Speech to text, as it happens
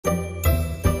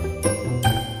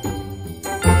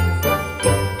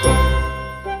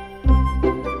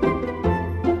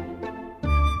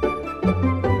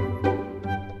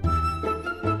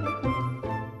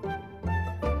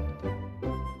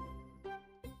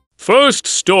First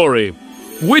story,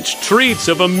 which treats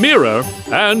of a mirror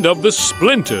and of the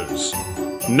splinters.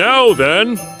 Now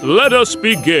then, let us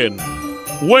begin.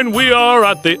 When we are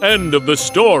at the end of the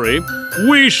story,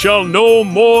 we shall know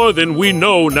more than we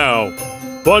know now.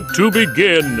 But to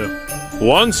begin,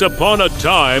 once upon a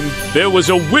time, there was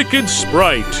a wicked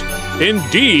sprite.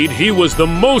 Indeed, he was the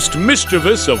most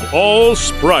mischievous of all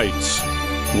sprites.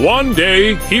 One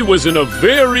day, he was in a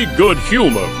very good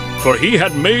humor, for he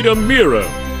had made a mirror,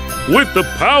 with the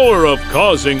power of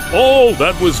causing all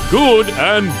that was good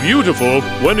and beautiful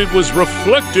when it was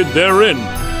reflected therein,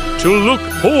 to look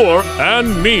poor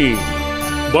and mean.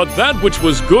 But that which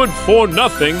was good for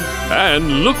nothing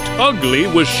and looked ugly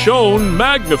was shown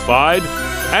magnified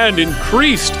and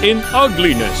increased in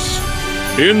ugliness.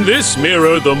 In this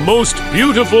mirror, the most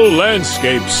beautiful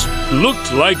landscapes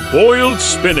looked like boiled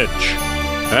spinach,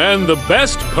 and the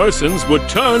best persons were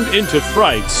turned into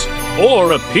frights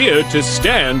or appeared to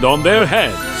stand on their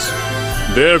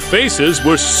heads. Their faces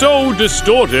were so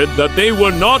distorted that they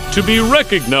were not to be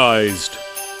recognized.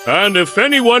 And if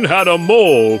anyone had a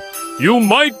mole, you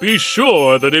might be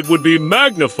sure that it would be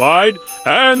magnified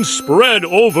and spread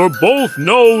over both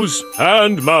nose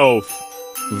and mouth.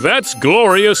 "That's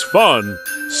glorious fun,"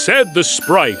 said the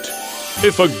sprite,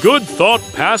 "if a good thought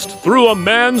passed through a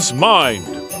man's mind."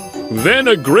 Then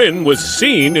a grin was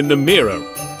seen in the mirror,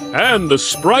 and the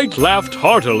sprite laughed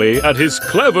heartily at his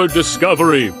clever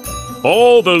discovery.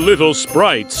 All the little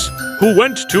sprites who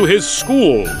went to his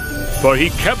school, for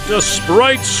he kept a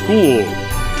sprite school,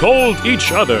 told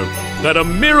each other that a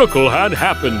miracle had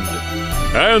happened,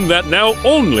 and that now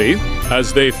only,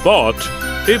 as they thought,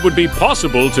 it would be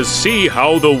possible to see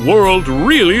how the world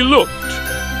really looked.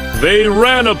 They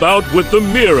ran about with the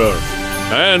mirror,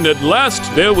 and at last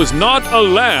there was not a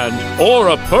land or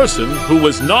a person who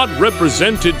was not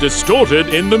represented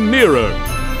distorted in the mirror.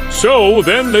 So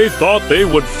then they thought they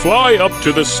would fly up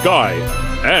to the sky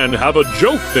and have a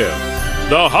joke there.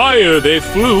 The higher they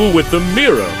flew with the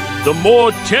mirror, the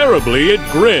more terribly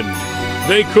it grinned.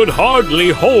 They could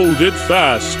hardly hold it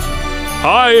fast.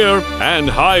 Higher and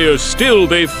higher still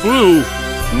they flew,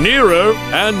 nearer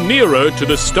and nearer to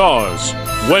the stars,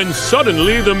 when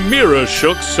suddenly the mirror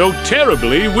shook so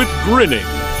terribly with grinning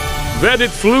that it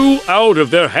flew out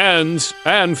of their hands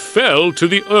and fell to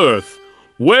the earth,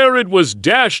 where it was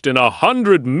dashed in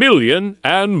 100,000,000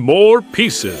 and more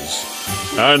pieces.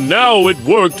 And now it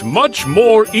worked much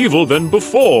more evil than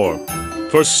before,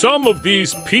 for some of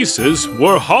these pieces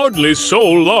were hardly so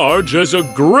large as a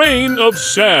grain of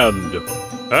sand.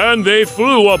 And they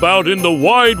flew about in the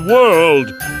wide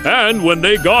world, and when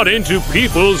they got into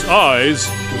people's eyes,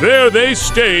 there they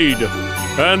stayed.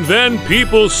 And then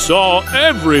people saw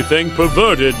everything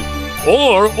perverted,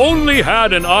 or only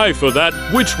had an eye for that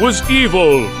which was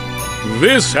evil.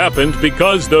 This happened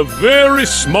because the very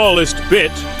smallest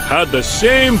bit had the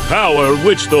same power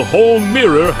which the whole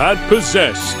mirror had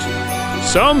possessed.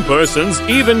 Some persons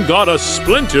even got a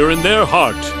splinter in their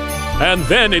heart, and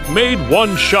then it made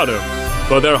one shudder,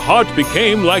 for their heart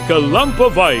became like a lump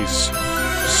of ice.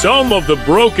 Some of the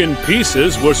broken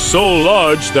pieces were so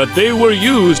large that they were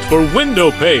used for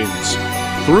window panes,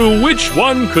 through which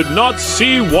one could not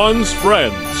see one's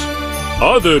friends.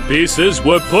 Other pieces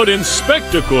were put in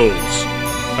spectacles,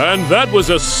 and that was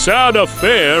a sad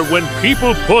affair when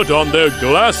people put on their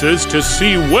glasses to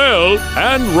see well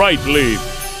and rightly.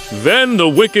 Then the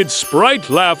wicked sprite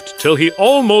laughed till he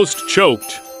almost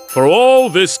choked, for all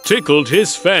this tickled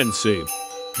his fancy.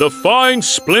 The fine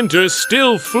splinters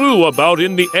still flew about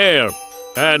in the air,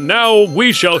 and now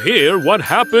we shall hear what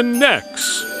happened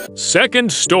next. Second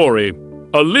story,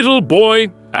 a little boy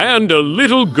and a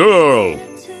little girl.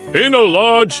 In a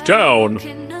large town,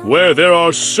 where there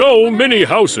are so many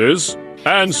houses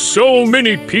and so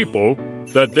many people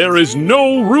that there is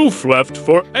no roof left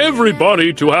for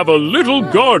everybody to have a little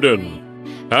garden,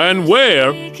 and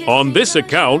where, on this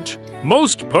account,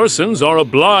 most persons are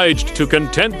obliged to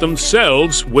content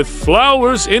themselves with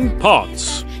flowers in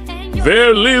pots.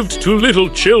 There lived two little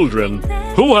children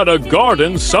who had a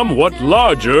garden somewhat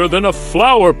larger than a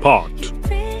flower pot.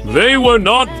 They were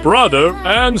not brother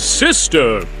and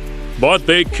sister, but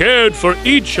they cared for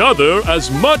each other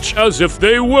as much as if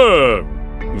they were.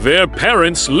 Their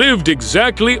parents lived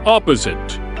exactly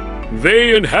opposite.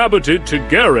 They inhabited two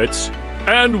garrets,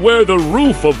 and where the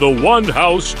roof of the one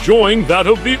house joined that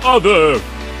of the other,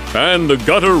 and the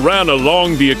gutter ran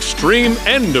along the extreme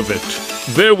end of it.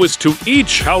 There was to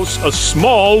each house a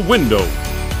small window.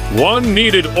 One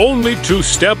needed only to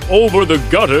step over the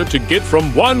gutter to get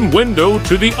from one window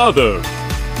to the other.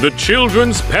 The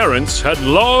children's parents had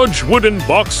large wooden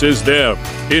boxes there,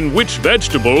 in which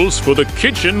vegetables for the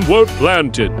kitchen were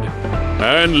planted,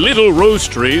 and little rose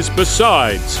trees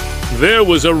besides. There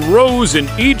was a rose in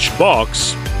each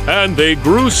box, and they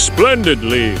grew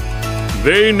splendidly.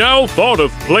 They now thought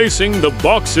of placing the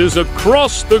boxes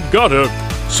across the gutter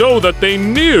so that they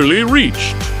nearly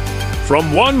reached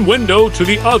from one window to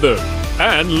the other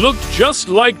and looked just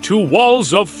like two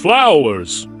walls of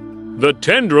flowers. The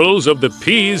tendrils of the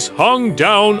peas hung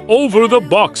down over the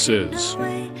boxes,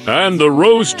 and the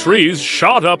rose trees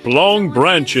shot up long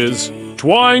branches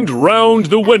twined round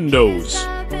the windows,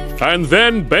 and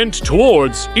then bent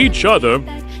towards each other.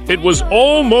 It was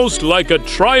almost like a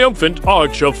triumphant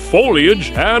arch of foliage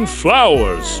and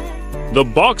flowers. The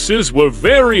boxes were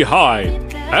very high,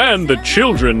 and the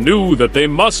children knew that they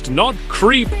must not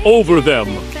creep over them.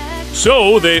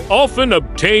 So they often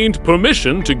obtained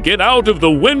permission to get out of the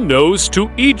windows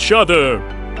to each other,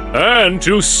 and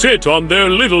to sit on their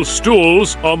little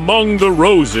stools among the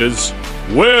roses,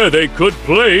 where they could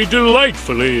play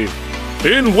delightfully.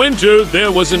 In winter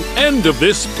there was an end of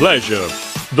this pleasure.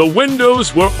 The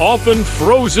windows were often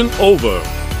frozen over,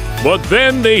 but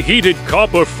then they heated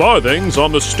copper farthings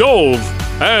on the stove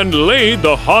and laid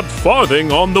the hot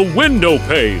farthing on the window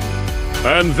pane.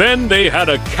 And then they had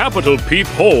a capital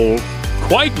peephole,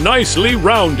 quite nicely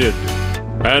rounded.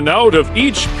 And out of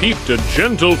each peeped a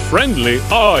gentle, friendly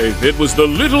eye. It was the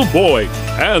little boy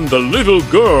and the little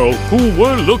girl who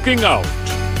were looking out.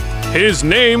 His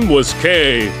name was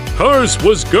Kay, hers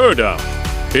was Gerda.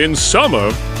 In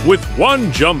summer, with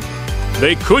one jump,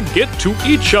 they could get to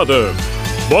each other.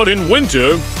 But in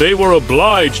winter, they were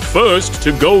obliged first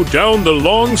to go down the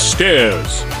long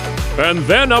stairs, and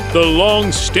then up the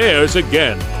long stairs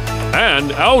again.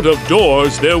 And out of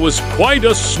doors there was quite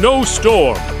a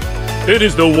snowstorm. "It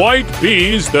is the white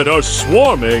bees that are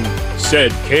swarming,"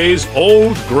 said Kay's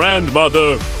old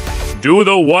grandmother. "Do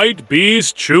the white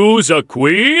bees choose a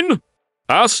queen?"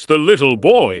 asked the little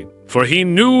boy, for he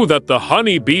knew that the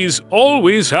honey bees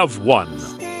always have one.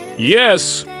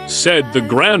 "Yes," said the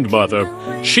grandmother,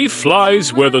 "she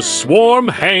flies where the swarm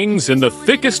hangs in the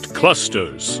thickest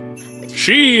clusters.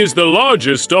 She is the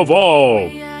largest of all,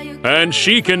 and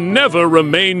she can never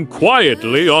remain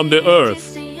quietly on the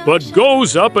earth, but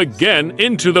goes up again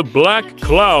into the black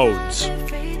clouds.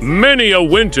 Many a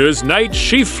winter's night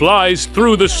she flies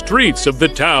through the streets of the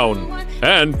town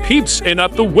and peeps in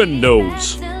at the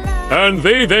windows. And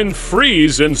they then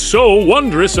freeze in so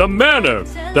wondrous a manner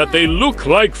that they look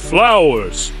like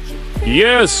flowers."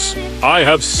 "Yes, I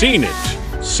have seen it,"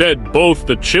 said both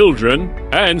the children,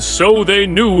 and so they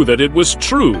knew that it was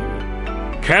true.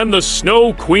 "Can the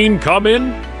Snow Queen come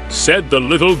in?" said the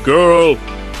little girl.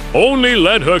 "Only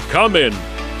let her come in,"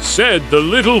 said the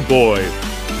little boy.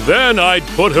 "Then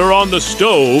I'd put her on the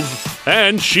stove,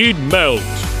 and she'd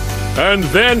melt." And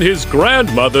then his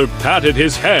grandmother patted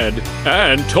his head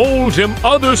and told him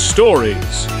other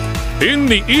stories. In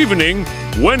the evening,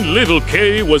 when little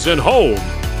Kay was at home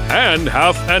and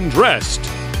half undressed,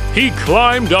 he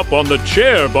climbed up on the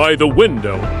chair by the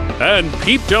window and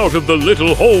peeped out of the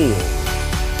little hole.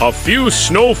 A few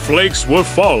snowflakes were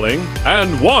falling,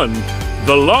 and one,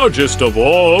 the largest of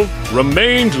all,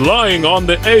 remained lying on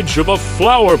the edge of a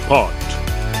flower pot.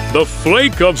 The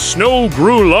flake of snow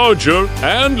grew larger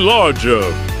and larger,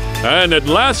 and at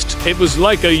last it was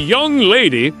like a young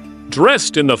lady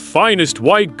dressed in the finest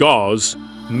white gauze,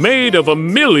 made of a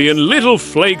million little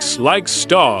flakes like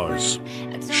stars.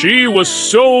 She was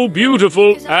so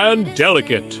beautiful and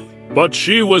delicate, but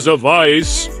she was of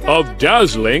ice, of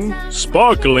dazzling,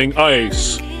 sparkling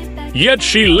ice. Yet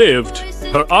she lived,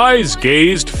 her eyes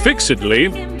gazed fixedly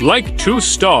like two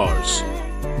stars.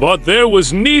 But there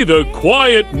was neither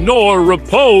quiet nor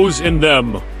repose in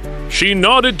them. She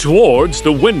nodded towards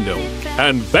the window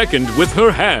and beckoned with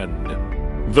her hand.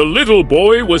 The little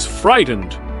boy was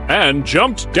frightened and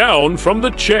jumped down from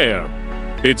the chair.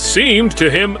 It seemed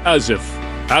to him as if,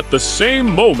 at the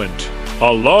same moment,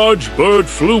 a large bird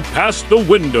flew past the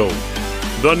window.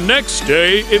 The next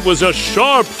day it was a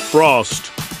sharp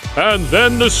frost, and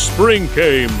then the spring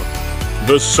came.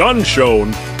 The sun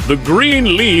shone, the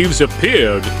green leaves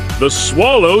appeared, the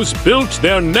swallows built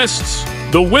their nests,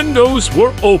 the windows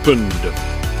were opened,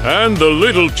 and the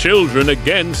little children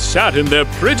again sat in their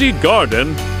pretty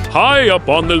garden, high up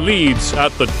on the leads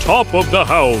at the top of the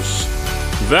house.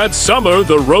 That summer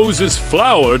the roses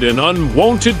flowered in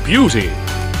unwonted beauty.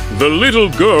 The little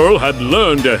girl had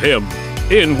learned a hymn,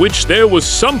 in which there was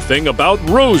something about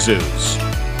roses.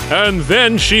 And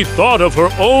then she thought of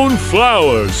her own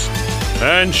flowers,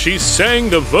 and she sang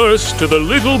the verse to the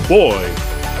little boy,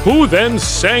 who then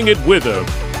sang it with her,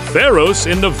 Pharos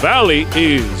in the valley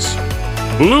is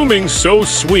blooming so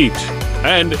sweet,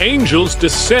 and angels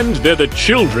descend there the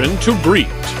children to greet.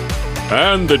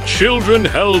 And the children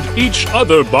held each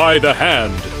other by the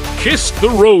hand, kissed the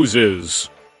roses,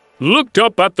 looked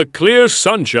up at the clear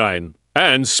sunshine,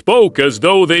 and spoke as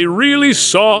though they really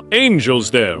saw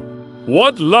angels there.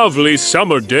 What lovely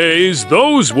summer days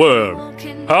those were!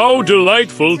 How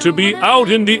delightful to be out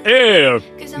in the air,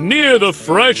 near the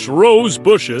fresh rose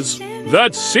bushes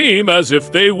that seem as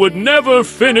if they would never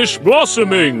finish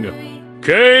blossoming.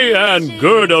 Kay and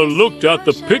Gerda looked at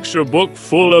the picture book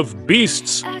full of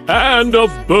beasts and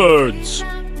of birds.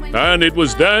 And it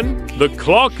was then the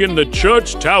clock in the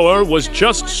church tower was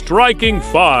just striking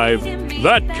 5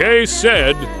 that Kay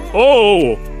said,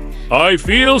 "Oh, I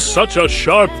feel such a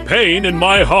sharp pain in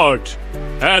my heart,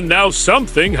 and now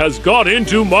something has got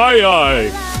into my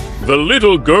eye." The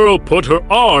little girl put her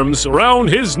arms around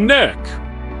his neck.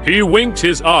 He winked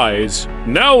his eyes.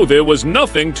 Now there was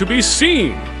nothing to be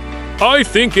seen. "I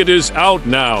think it is out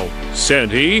now,"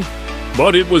 said he,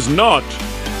 but it was not.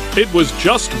 It was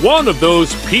just one of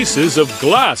those pieces of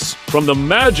glass from the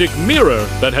magic mirror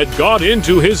that had got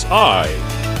into his eye.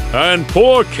 And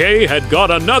poor Kay had got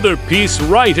another piece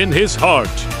right in his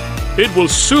heart. It will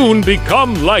soon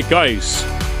become like ice.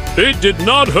 It did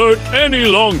not hurt any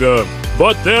longer,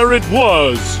 but there it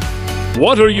was.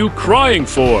 "What are you crying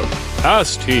for?"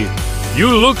 asked he. "You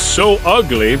look so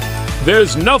ugly.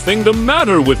 There's nothing the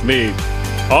matter with me."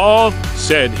 "Ah,"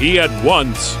 said he at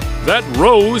once, "that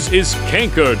rose is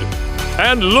cankered.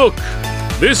 And look,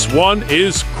 this one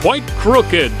is quite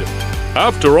crooked.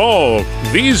 After all,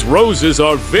 these roses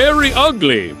are very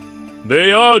ugly.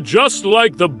 They are just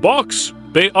like the box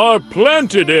they are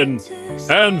planted in."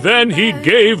 And then he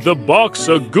gave the box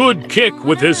a good kick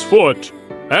with his foot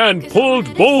and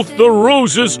pulled both the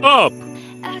roses up.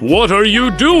 "What are you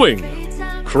doing?"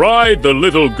 cried the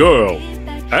little girl.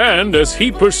 And as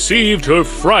he perceived her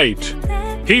fright,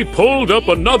 he pulled up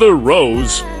another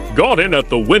rose, got in at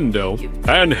the window,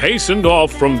 and hastened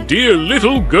off from dear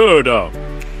little Gerda.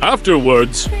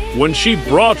 Afterwards, when she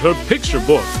brought her picture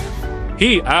book,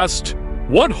 he asked,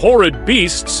 "What horrid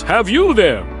beasts have you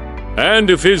there?" And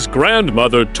if his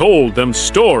grandmother told them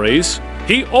stories,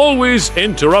 he always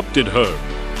interrupted her.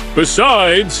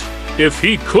 Besides, if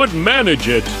he could manage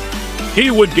it,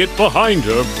 he would get behind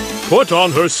her, put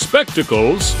on her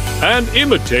spectacles, and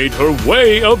imitate her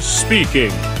way of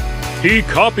speaking. He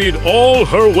copied all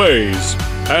her ways,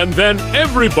 and then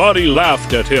everybody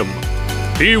laughed at him.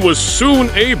 He was soon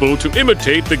able to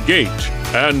imitate the gait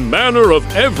and manner of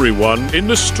everyone in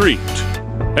the street.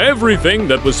 Everything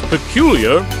that was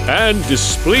peculiar and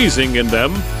displeasing in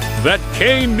them that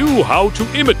Kay knew how to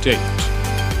imitate.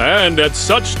 And at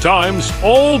such times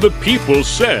all the people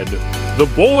said,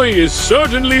 "The boy is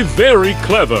certainly very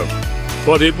clever."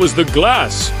 But it was the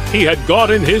glass he had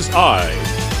got in his eye,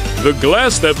 the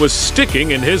glass that was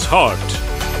sticking in his heart,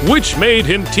 which made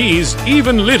him tease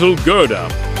even little Gerda,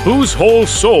 whose whole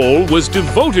soul was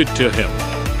devoted to him.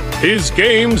 His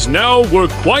games now were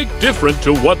quite different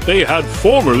to what they had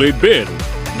formerly been.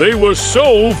 They were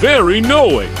so very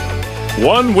knowing.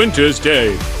 One winter's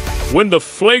day, when the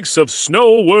flakes of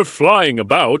snow were flying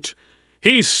about,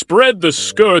 he spread the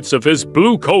skirts of his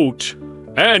blue coat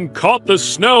and caught the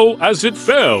snow as it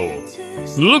fell.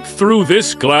 "Look through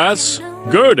this glass,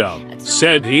 Gerda,"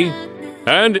 said he,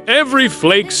 and every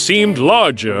flake seemed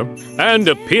larger and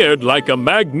appeared like a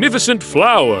magnificent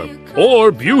flower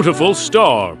or beautiful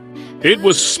star. It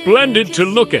was splendid to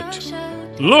look at.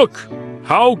 "Look,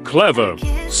 how clever,"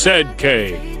 said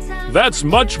Kay. "That's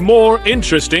much more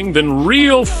interesting than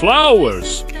real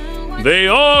flowers. They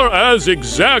are as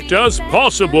exact as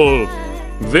possible.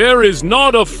 There is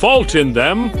not a fault in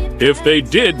them if they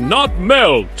did not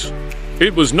melt."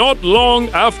 It was not long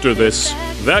after this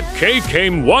that Kay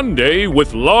came one day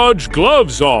with large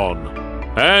gloves on,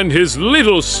 and his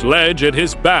little sledge at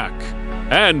his back,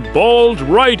 and bawled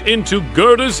right into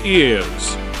Gerda's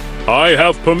ears, "I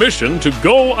have permission to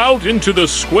go out into the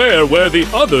square where the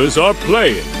others are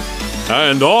playing."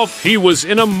 And off he was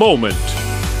in a moment.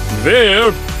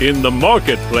 There, in the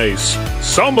marketplace,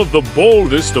 some of the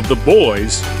boldest of the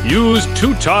boys used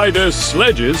to tie their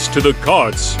sledges to the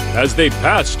carts as they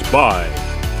passed by.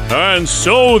 And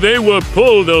so they were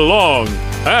pulled along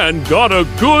and got a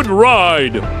good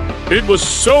ride. It was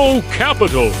so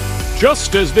capital.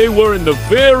 Just as they were in the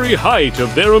very height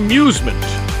of their amusement,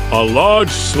 a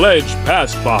large sledge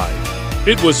passed by.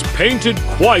 It was painted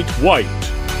quite white,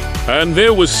 and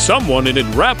there was someone in it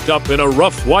wrapped up in a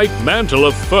rough white mantle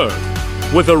of fur,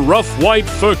 with a rough white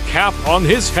fur cap on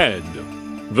his head.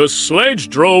 The sledge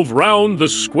drove round the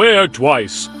square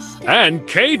twice, and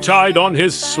Kay tied on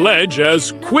his sledge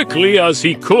as quickly as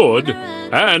he could,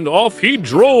 and off he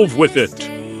drove with it.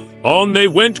 On they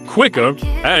went quicker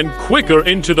and quicker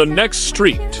into the next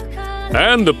street,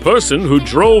 and the person who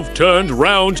drove turned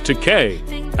round to Kay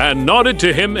and nodded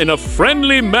to him in a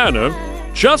friendly manner,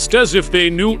 just as if they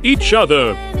knew each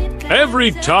other.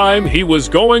 Every time he was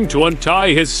going to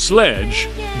untie his sledge,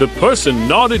 the person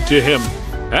nodded to him,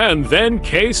 and then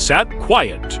Kay sat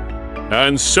quiet.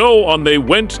 And so on they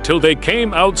went till they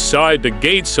came outside the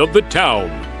gates of the town.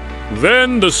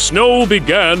 Then the snow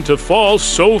began to fall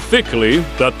so thickly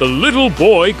that the little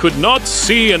boy could not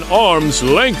see an arm's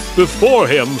length before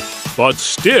him, but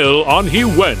still on he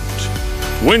went,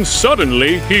 when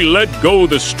suddenly he let go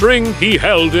the string he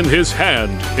held in his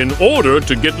hand in order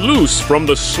to get loose from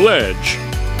the sledge.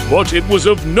 But it was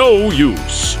of no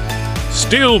use.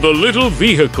 Still the little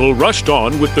vehicle rushed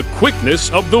on with the quickness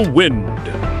of the wind.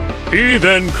 He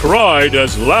then cried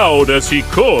as loud as he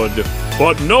could,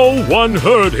 but no one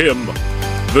heard him.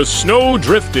 The snow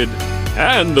drifted,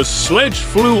 and the sledge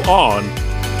flew on,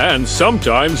 and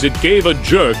sometimes it gave a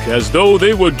jerk as though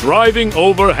they were driving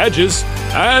over hedges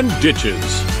and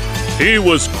ditches. He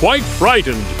was quite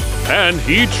frightened, and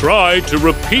he tried to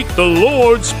repeat the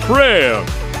Lord's Prayer.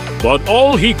 But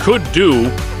all he could do,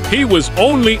 he was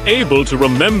only able to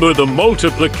remember the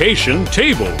multiplication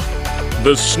table.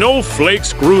 The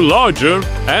snowflakes grew larger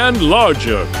and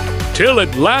larger, till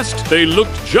at last they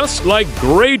looked just like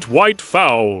great white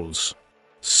fowls.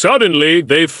 Suddenly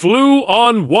they flew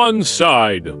on one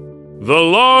side. The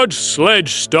large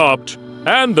sledge stopped,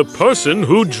 and the person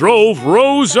who drove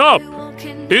rose up.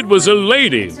 It was a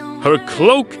lady. Her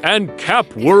cloak and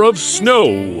cap were of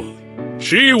snow.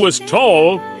 She was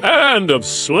tall and of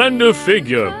slender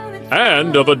figure,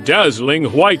 and of a dazzling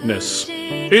whiteness.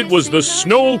 It was the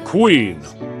Snow Queen.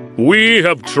 "We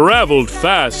have traveled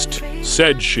fast,"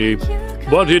 said she,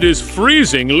 "but it is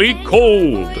freezingly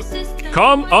cold.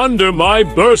 Come under my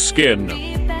bearskin."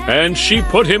 And she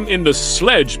put him in the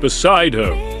sledge beside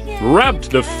her,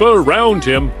 wrapped the fur round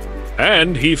him,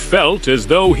 and he felt as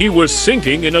though he were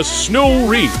sinking in a snow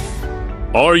wreath.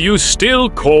 "Are you still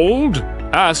cold?"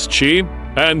 asked she,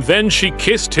 and then she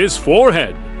kissed his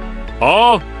forehead.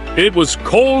 Ah, it was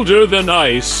colder than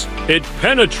ice. It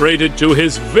penetrated to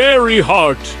his very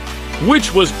heart,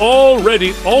 which was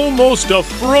already almost a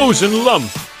frozen lump.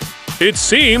 It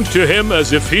seemed to him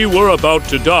as if he were about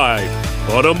to die,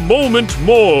 but a moment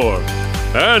more,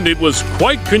 and it was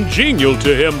quite congenial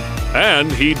to him,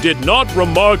 and he did not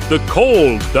remark the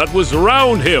cold that was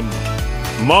round him.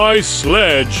 My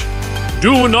sledge!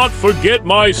 Do not forget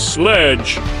my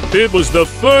sledge! It was the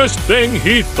first thing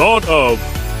he thought of.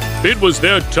 It was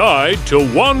there tied to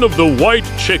one of the white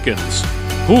chickens,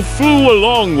 who flew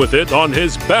along with it on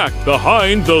his back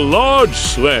behind the large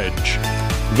sledge.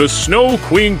 The Snow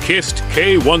Queen kissed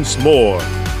Kay once more,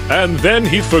 and then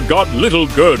he forgot little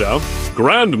Gerda,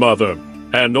 grandmother,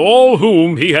 and all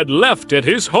whom he had left at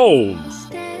his home.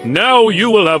 "Now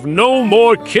you will have no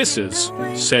more kisses,"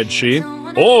 said she,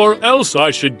 "or else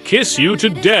I should kiss you to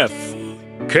death."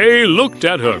 Kay looked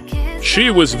at her.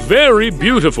 She was very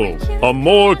beautiful, a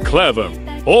more clever,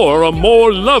 or a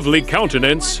more lovely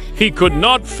countenance he could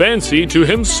not fancy to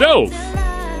himself.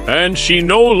 And she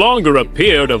no longer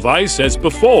appeared of ice as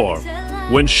before,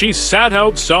 when she sat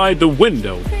outside the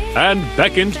window and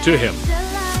beckoned to him.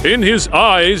 In his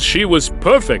eyes she was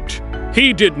perfect.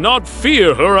 He did not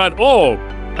fear her at all,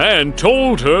 and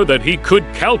told her that he could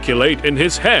calculate in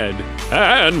his head,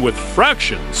 and with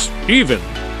fractions even,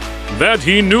 that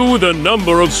he knew the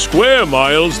number of square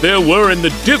miles there were in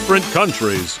the different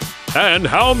countries, and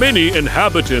how many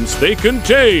inhabitants they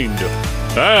contained.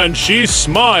 And she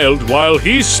smiled while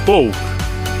he spoke.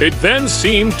 It then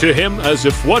seemed to him as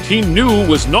if what he knew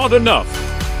was not enough,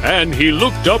 and he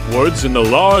looked upwards in the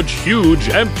large, huge,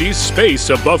 empty space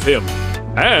above him,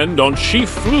 and on she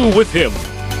flew with him,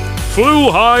 flew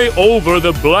high over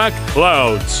the black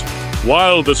clouds,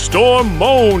 while the storm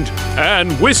moaned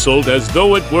and whistled as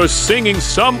though it were singing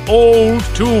some old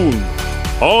tune.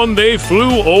 On they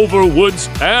flew over woods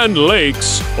and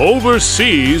lakes, over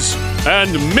seas,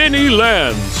 and many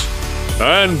lands.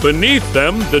 And beneath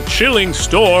them the chilling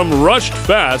storm rushed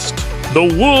fast, the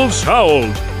wolves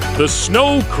howled, the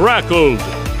snow crackled.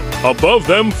 Above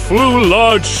them flew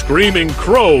large screaming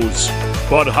crows,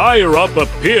 but higher up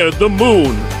appeared the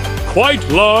moon, quite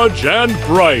large and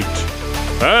bright.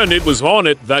 And it was on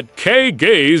it that Kay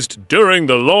gazed during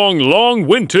the long, long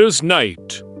winter's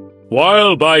night,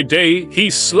 while by day he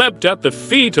slept at the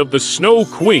feet of the Snow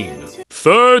Queen.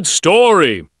 Third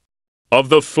story. Of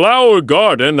the flower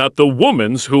garden at the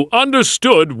woman's who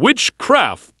understood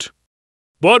witchcraft.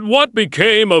 But what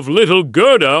became of little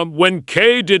Gerda when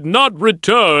Kay did not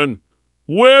return?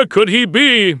 Where could he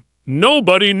be?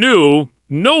 Nobody knew.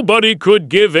 Nobody could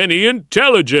give any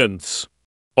intelligence.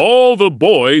 All the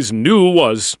boys knew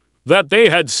was that they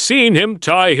had seen him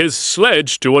tie his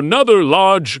sledge to another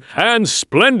large and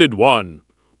splendid one,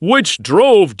 which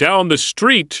drove down the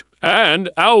street and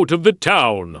out of the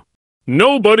town.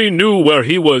 Nobody knew where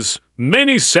he was.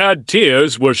 Many sad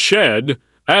tears were shed,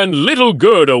 and little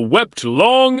Gerda wept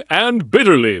long and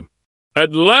bitterly.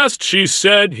 At last she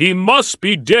said he must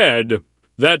be dead,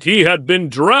 that he had been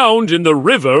drowned in the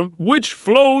river which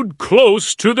flowed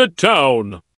close to the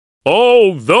town.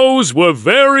 Oh, those were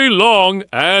very long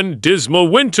and dismal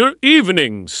winter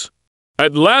evenings.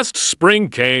 At last spring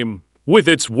came, with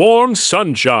its warm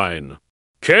sunshine.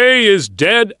 Kay is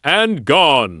dead and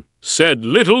gone, said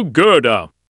little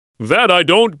Gerda. That I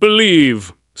don't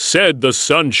believe, said the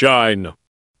sunshine.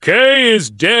 Kay is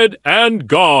dead and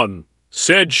gone,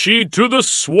 said she to the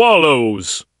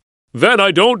swallows. That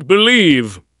I don't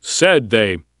believe, said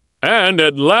they. And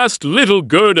at last little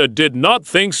Gerda did not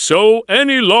think so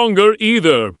any longer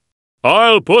either.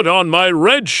 I'll put on my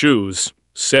red shoes,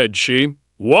 said she.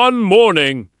 One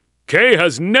morning. Kay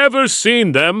has never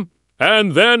seen them,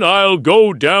 and then I'll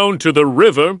go down to the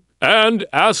river and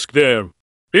ask there.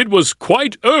 It was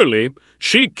quite early.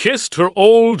 She kissed her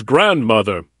old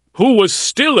grandmother, who was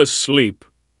still asleep,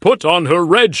 put on her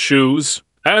red shoes,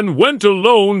 and went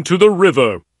alone to the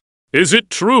river. Is it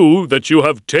true that you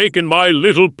have taken my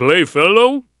little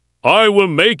playfellow? I will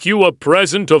make you a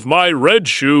present of my red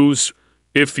shoes,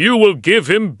 if you will give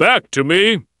him back to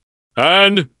me.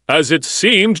 And, as it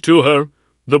seemed to her,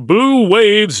 the blue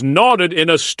waves nodded in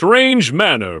a strange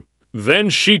manner. Then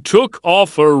she took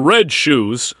off her red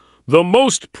shoes, the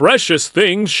most precious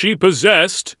things she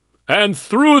possessed, and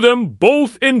threw them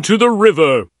both into the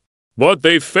river. But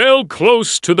they fell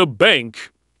close to the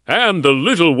bank, and the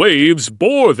little waves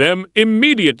bore them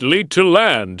immediately to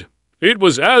land. It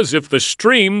was as if the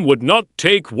stream would not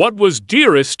take what was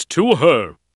dearest to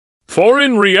her. For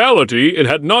in reality it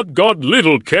had not got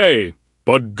little Kay,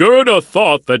 but Gerda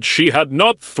thought that she had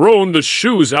not thrown the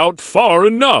shoes out far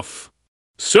enough.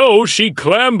 So she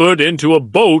clambered into a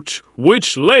boat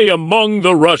which lay among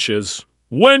the rushes,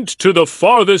 went to the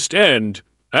farthest end,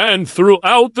 and threw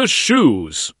out the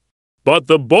shoes. But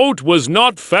the boat was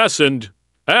not fastened,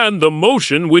 and the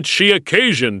motion which she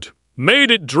occasioned made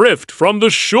it drift from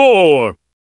the shore.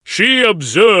 She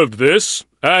observed this,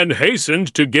 and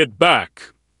hastened to get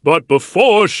back. But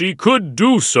before she could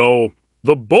do so,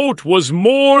 the boat was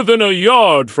more than a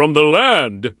yard from the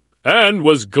land, and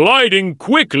was gliding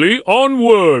quickly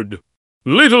onward.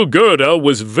 Little Gerda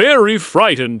was very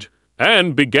frightened,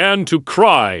 and began to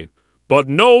cry, but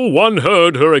no one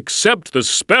heard her except the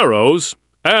sparrows,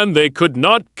 and they could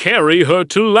not carry her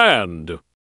to land.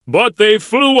 But they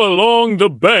flew along the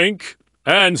bank,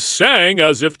 and sang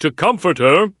as if to comfort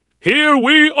her, "Here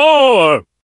we are!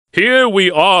 Here we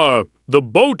are!" The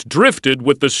boat drifted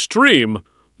with the stream.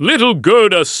 Little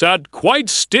Gerda sat quite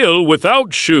still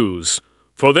without shoes,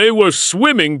 for they were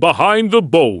swimming behind the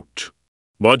boat.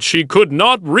 But she could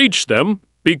not reach them,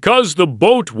 because the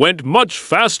boat went much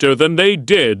faster than they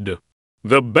did.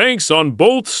 The banks on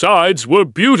both sides were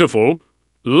beautiful,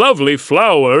 lovely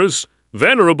flowers,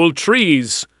 venerable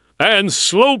trees, and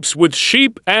slopes with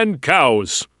sheep and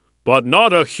cows, but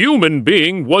not a human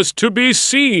being was to be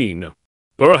seen.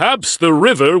 "Perhaps the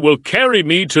river will carry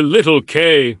me to little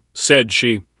Kay," said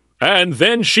she, and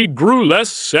then she grew less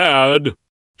sad.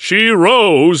 She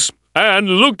rose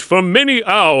and looked for many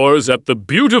hours at the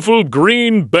beautiful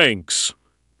green banks.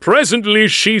 Presently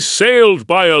she sailed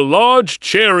by a large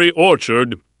cherry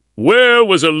orchard, where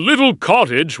was a little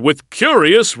cottage with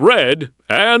curious red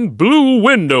and blue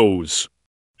windows.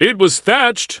 It was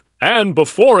thatched, and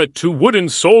before it 2 wooden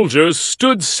soldiers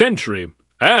stood sentry,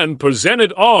 and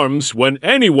presented arms when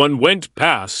anyone went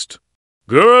past.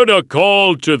 Gerda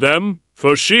called to them,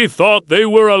 for she thought they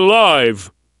were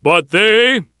alive, but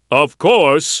they, of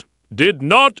course, did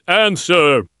not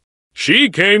answer. She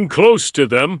came close to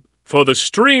them, for the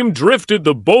stream drifted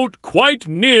the boat quite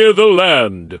near the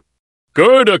land.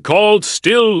 Gerda called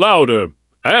still louder,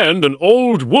 and an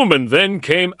old woman then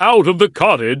came out of the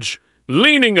cottage,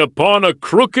 leaning upon a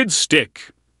crooked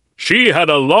stick. She had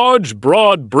a large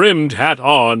broad-brimmed hat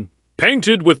on,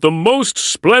 painted with the most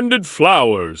splendid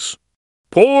flowers.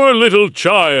 "Poor little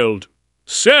child,"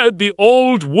 said the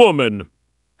old woman,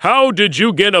 "how did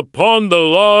you get upon the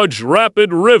large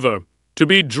rapid river, to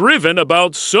be driven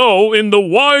about so in the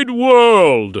wide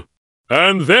world?"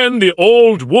 And then the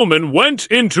old woman went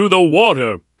into the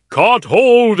water, caught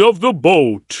hold of the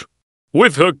boat.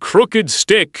 With her crooked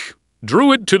stick,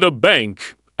 drew it to the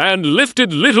bank, and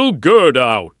lifted little Gerda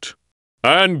out.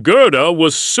 And Gerda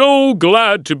was so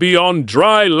glad to be on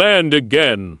dry land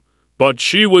again, but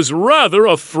she was rather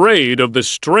afraid of the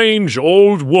strange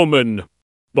old woman.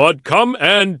 "But come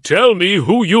and tell me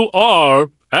who you are,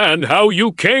 and how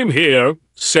you came here,"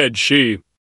 said she.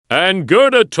 And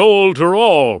Gerda told her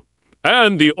all,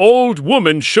 and the old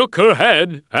woman shook her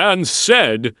head and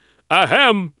said,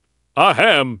 "Ahem,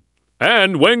 ahem."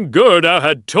 And when Gerda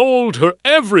had told her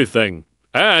everything,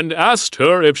 and asked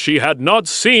her if she had not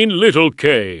seen little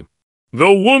Kay,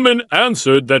 the woman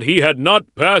answered that he had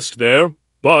not passed there,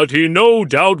 but he no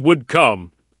doubt would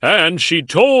come, and she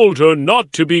told her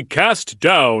not to be cast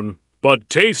down, but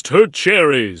taste her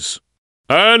cherries,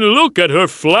 and look at her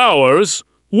flowers,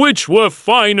 which were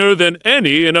finer than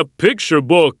any in a picture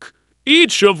book,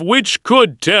 each of which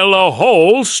could tell a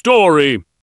whole story.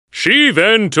 She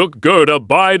then took Gerda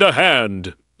by the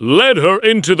hand, led her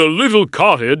into the little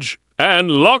cottage,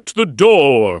 and locked the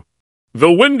door.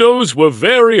 The windows were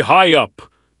very high up,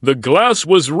 the glass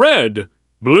was red,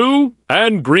 blue,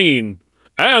 and green,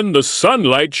 and the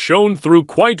sunlight shone through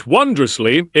quite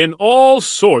wondrously in all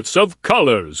sorts of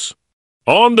colors.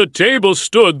 On the table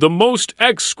stood the most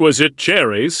exquisite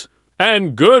cherries,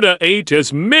 and Gerda ate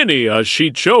as many as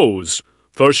she chose,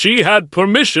 for she had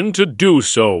permission to do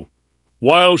so.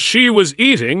 While she was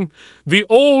eating, the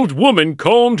old woman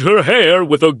combed her hair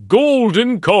with a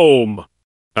golden comb,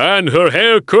 and her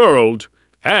hair curled,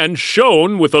 and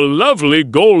shone with a lovely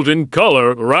golden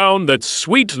color round that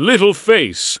sweet little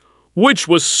face, which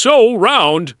was so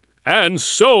round and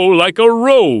so like a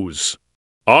rose.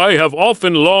 "I have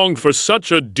often longed for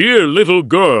such a dear little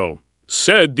girl,"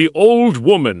 said the old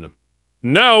woman.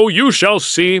 "Now you shall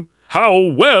see how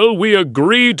well we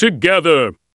agree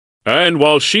together." And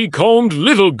while she combed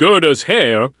little Gerda's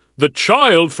hair, the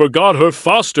child forgot her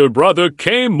foster brother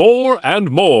Kay more and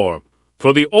more,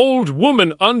 for the old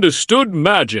woman understood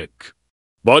magic.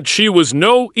 But she was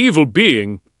no evil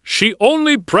being, she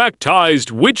only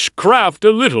practiced witchcraft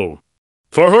a little,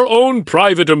 for her own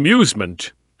private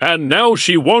amusement, and now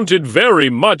she wanted very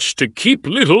much to keep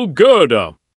little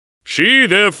Gerda. She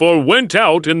therefore went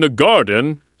out in the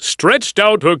garden, stretched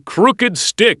out her crooked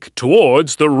stick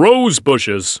towards the rose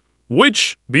bushes,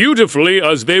 which, beautifully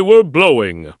as they were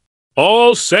blowing,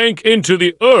 all sank into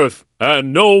the earth,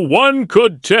 and no one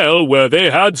could tell where they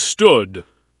had stood.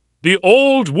 The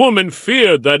old woman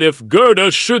feared that if Gerda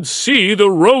should see the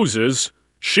roses,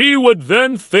 she would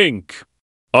then think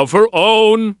of her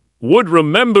own, would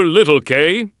remember little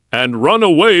Kay, and run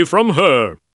away from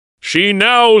her. She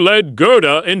now led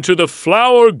Gerda into the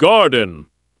flower garden.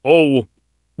 Oh,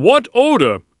 what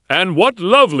odor and what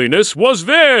loveliness was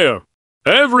there!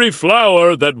 Every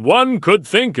flower that one could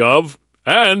think of,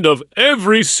 and of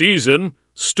every season,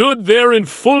 stood there in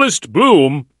fullest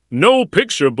bloom. No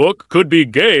picture book could be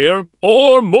gayer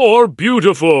or more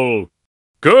beautiful.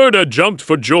 Gerda jumped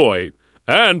for joy,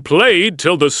 and played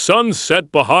till the sun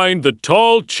set behind the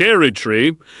tall cherry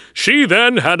tree. She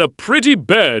then had a pretty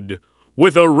bed,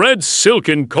 with a red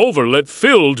silken coverlet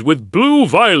filled with blue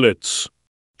violets.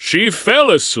 She fell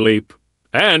asleep,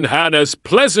 and had as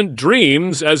pleasant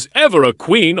dreams as ever a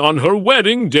queen on her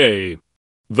wedding day.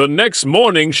 The next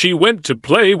morning she went to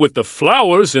play with the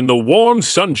flowers in the warm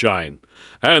sunshine,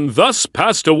 and thus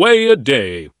passed away a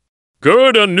day.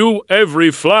 Gerda knew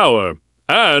every flower,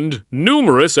 and,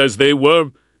 numerous as they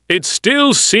were, it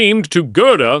still seemed to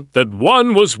Gerda that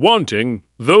one was wanting,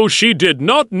 though she did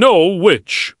not know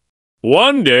which.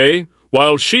 One day,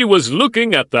 while she was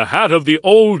looking at the hat of the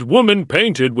old woman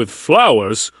painted with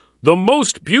flowers, the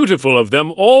most beautiful of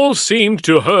them all seemed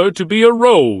to her to be a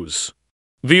rose.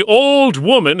 The old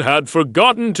woman had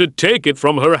forgotten to take it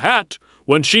from her hat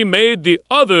when she made the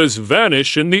others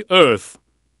vanish in the earth.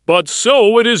 But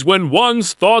so it is when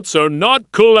one's thoughts are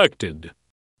not collected.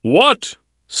 "What?"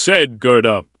 said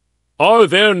Gerda. "Are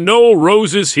there no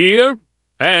roses here?"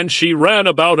 And she ran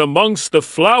about amongst the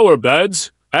flower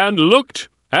beds, and looked,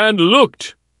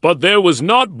 but there was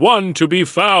not one to be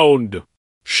found.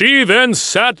 She then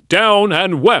sat down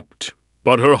and wept,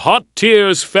 but her hot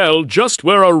tears fell just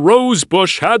where a rose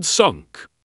bush had sunk.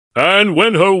 And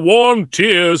when her warm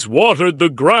tears watered the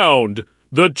ground,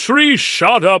 the tree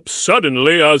shot up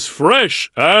suddenly as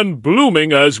fresh and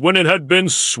blooming as when it had been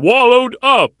swallowed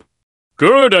up.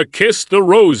 Gerda kissed the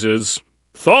roses,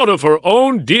 thought of her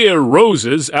own dear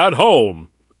roses at home,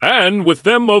 and with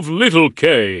them of little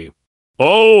Kay.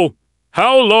 "Oh,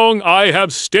 how long I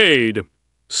have stayed,"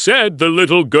 said the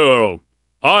little girl.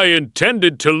 "I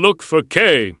intended to look for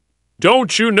Kay.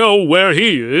 Don't you know where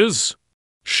he is?"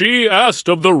 She asked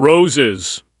of the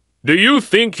roses, "Do you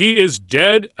think he is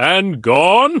dead and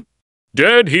gone?"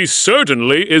 Dead he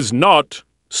certainly is not,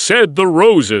 said the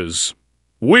roses.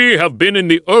 We have been in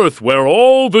the earth where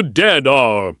all the dead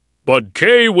are, but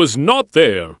Kay was not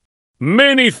there.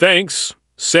 Many thanks,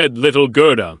 said little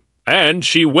Gerda, and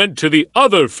she went to the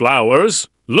other flowers,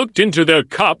 looked into their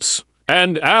cups,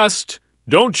 and asked,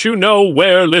 Don't you know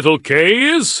where little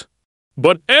Kay is?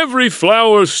 But every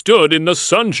flower stood in the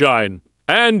sunshine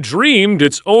and dreamed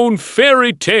its own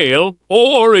fairy tale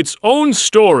or its own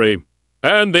story,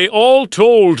 and they all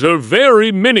told her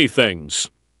very many things,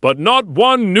 but not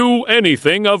one knew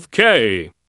anything of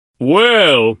Kay.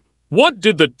 Well, what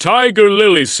did the tiger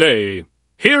lily say?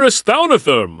 Hearest thou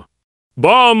them?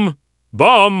 Bum,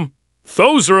 bum,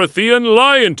 Thoserathean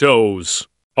lion toes.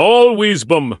 Always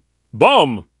bum,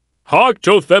 bum. Hark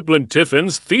to Theblin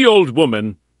Tiffins, the old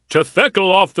woman, to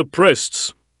theckle off the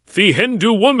priests, the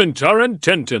Hindu woman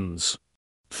tarententins.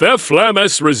 The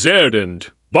flames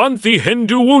reservend, bont the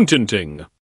Hindu wuntenting.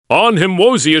 On him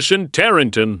wosiischen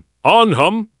Tarenton, on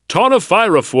hum,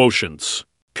 tonifira fwotients.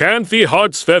 Can't the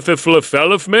hearts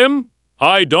fell of mim?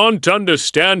 I don't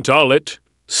understand all it.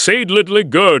 Said little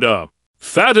Gerda.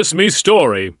 That is me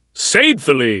story.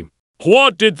 Saidthily.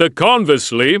 What did the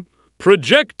conversely?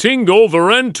 Projecting over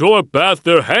and to path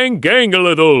their hang gang a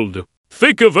little.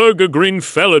 Thick of erga green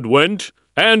felled went,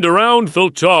 and around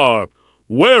Thultar,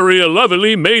 wary a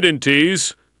lovely maiden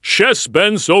tease, Chess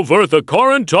bends over the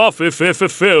current off if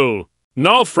fill.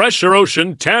 Now fresher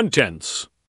ocean tantents.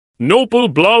 Noble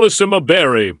blawlessum a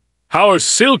berry, our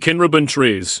silken ribbon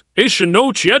trees, ish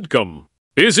no chiedcum.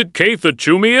 Is it Catha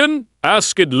Chumian?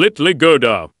 Asked little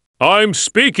Gerda. I'm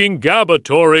speaking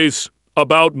gabatories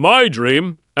about my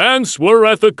dream, and swore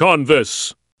at the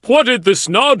converse. What is the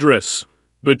snodress?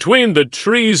 Between the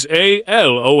trees ALONGBOARD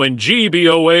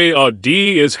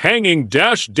is hanging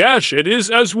dash it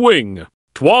is as wing.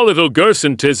 Twa little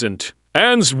gerson tisn't,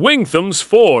 and's wingthums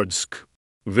fordsk.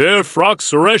 Their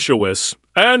frocks reshuous,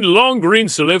 and long green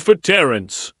for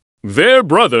Terence. Their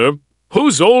brother,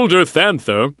 who's older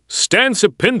thanther, stands a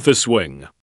pinthus wing.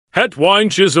 Het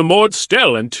winches a mort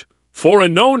stellent, for a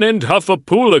known end huff a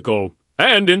poolical,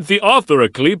 and in the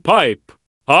authorically pipe.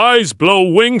 Eyes blow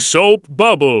wing soap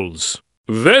bubbles.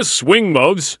 This swing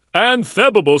moves, and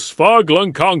thebibus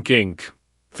farglun conkink.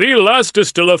 The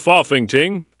lastistilla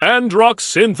foffingting, and rocks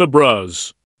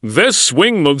synthebras. This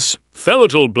swing moves,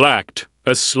 thelital blacked,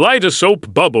 a slight a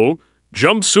soap bubble,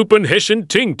 jumps upen hishin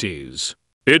tinkties.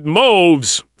 It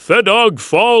moves, the dog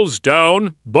falls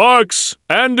down, barks,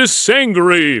 and is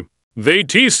sangry. They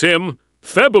tease him,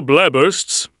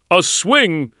 thebiblebursts, a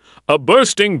swing, a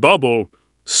bursting bubble,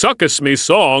 succus me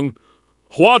song,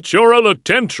 what your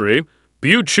tentry,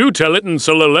 buchutelitin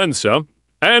solalensa,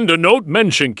 and a note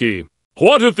mentionki.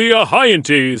 What of the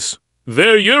Ahyantes?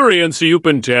 Their urians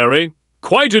upentary,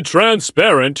 quite a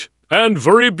transparent, and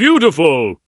very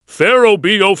beautiful.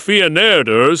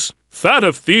 Therobiophianerders, that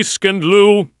of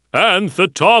Theskandlu, and the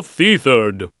toff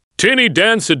thetherd. Tinny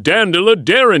dance a dandela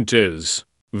darentis.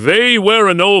 They wear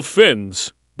an old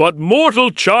fins, but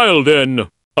mortal child in,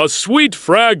 a sweet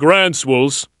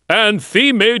fragrancewels, and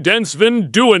the maidensvin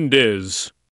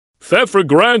duendis.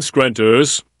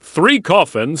 Thefragranskrenters, 3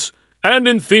 coffins, and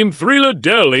in theme 3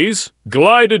 ladelis,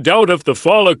 glided out of the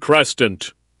falla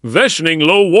crescent. Veshning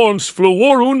low warms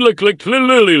fluor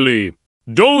unlikliklilili.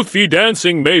 Doth the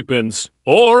dancing mapins,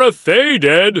 or a they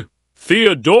dead,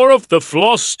 Theodore of the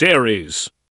Flosteries.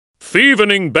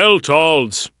 Thievening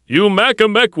beltalds, you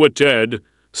macamequated,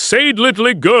 said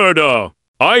little Gerda,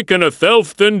 I can a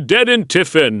thelfthen dead in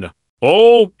tiffin.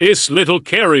 Oh, is little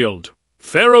Cariald,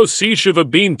 Pharaoh siege of a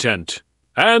bean tent,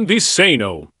 and the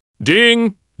Sano.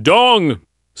 Ding, dong,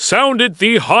 sounded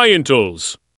the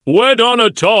hyantles, wed on a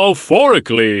tall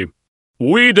forically.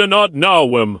 We do not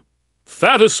know him.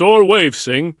 Thatasaur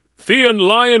wavesing, Thean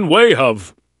lion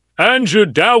wayhov, and your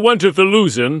dow went of the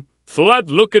loosen, flat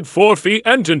looked forthy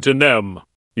ententonem.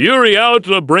 Uri out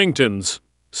la bringtons,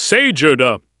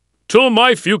 sagerda, till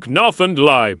my fuke nothand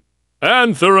lie,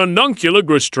 and thur anuncula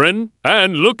gristrin,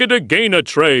 and look at a gain a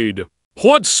trade.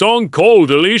 What song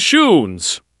coldly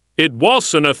shoons? It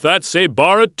wasn't a that say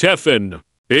bar at teffin,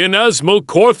 in asmal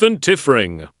corthan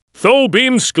tiffring, though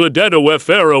beam skledetta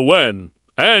wefera wen,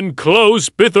 and close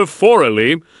bither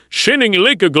forily, shinning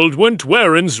likaguld went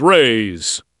weren's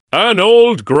rays. An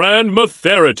old grandma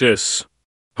Theritis,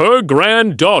 her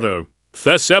granddaughter,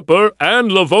 Thesepper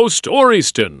and Lavost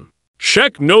Oriston,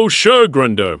 Shek no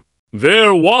Shergrunder,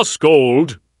 there was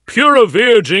gold, pure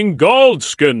virgin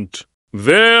goldskint,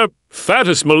 there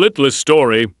fattest malitlis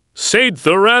story, said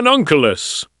Thuran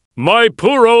Unculus. My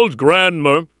poor old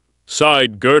grandma,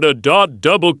 sighed Gerda.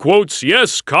 Double quotes,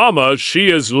 yes, comma, she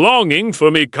is longing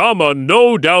for me, comma,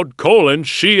 no doubt, colon,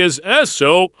 she is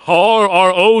SORROWING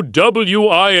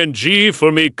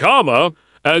for me, comma,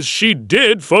 as she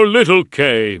did for little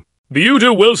K.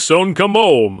 Buta will soon come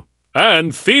home,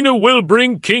 and Thena will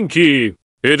bring Kinky.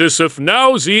 It is if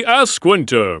now ze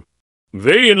asquinter.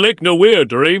 They in lick no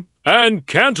weirdry, and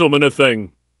cantelman a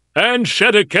thing, and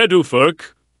shedda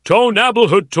kedufurk, ton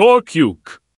abelhut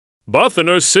torque.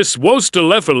 Butthener sis wosta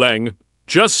lefferlang,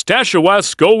 just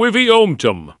stashawas go wivi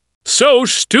omtum. So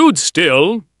stood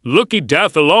still, looky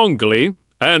dathalongly,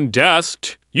 and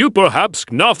dast, you perhaps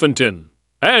knoffentin,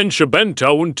 and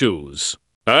shabento twos.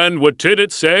 And what did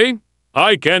it say?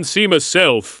 I can see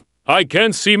myself, I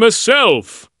can see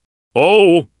myself.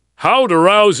 Oh, how to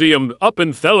rouse him up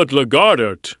in Thelet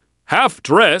Lagardert,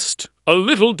 half-dressed, a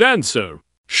little dancer.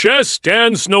 She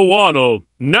stands no wannel,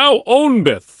 now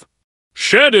ownbeth.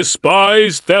 She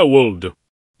despise Thewold.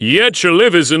 Yet she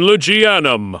lives in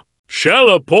Legianum. Shall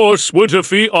a poor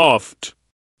switterfee oft.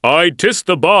 I tis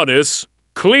the bodice,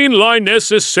 clean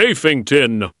liness is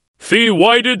Safington, the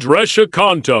whited resha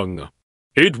contung.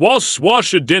 It was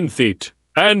swashadinthit,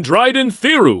 and dried in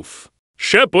Thiroof.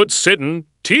 She put sitten,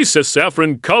 tisa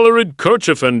saffron colored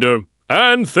kerchiefender,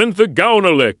 and thin the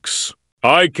gownalix.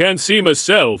 I can see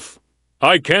myself.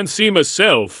 I can see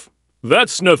myself.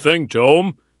 That's nothing,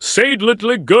 Tom.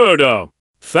 Saidletly Gerda.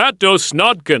 Thatos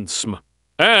Nodkinsm.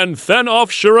 And then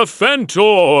offshore a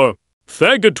fentor.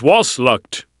 Thegat was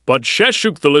lucked, but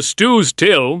sheshuk the lestu's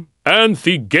till, and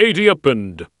the gate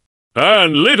opened.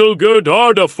 And little good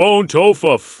Arda phone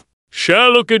tofuf.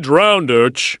 Shallukid round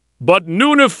urch, but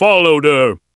Nuna followed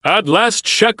her. At last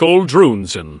shekel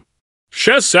drunzen.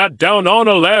 She sat down on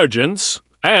a largence,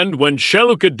 and when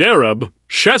Shellukid derab,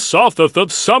 she sotheth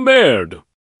of some aird.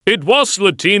 It was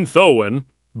Latin thoen,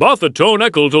 but the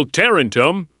tonekel till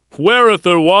Tarentum, whereth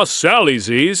there was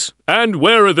Sallysies, and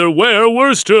where there were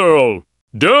Worsterl.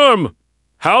 Derm,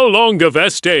 how long have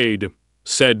estayed?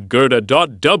 Said Gerda.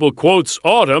 Double quotes,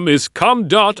 autumn is come.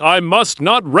 I must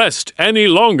not rest any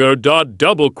longer.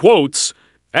 Double quotes,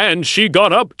 and she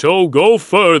got up to go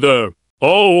further.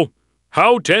 Oh,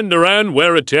 how tender and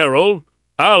wereterol,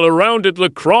 all around it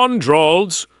lacron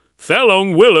drawls,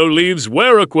 thelong willow leaves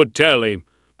werequatelli,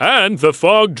 and the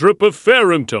fog drip of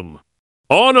Ferrimtum.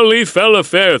 Onally fella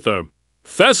fairther,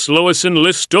 Theslois and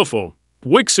Listuffel,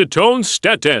 Wixitone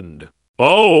stetend.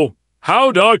 Oh,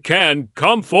 how darkan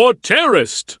comfort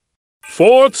terrorist.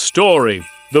 Fourth story,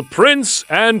 The Prince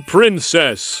and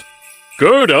Princess.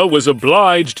 Gerda was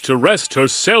obliged to rest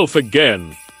herself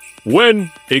again,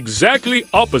 when, exactly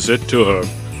opposite to her,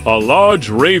 a large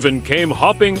raven came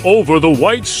hopping over the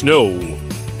white snow.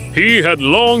 He had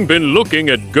long been looking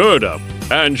at Gerda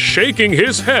and shaking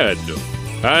his head,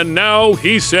 and now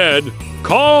he said,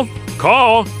 "Caw,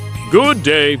 caw, good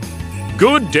day,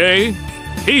 good day."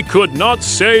 He could not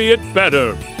say it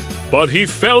better, but he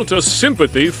felt a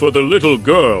sympathy for the little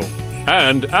girl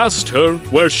and asked her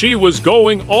where she was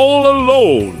going all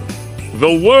alone.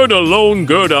 The word alone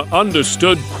Gerda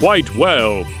understood quite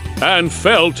well and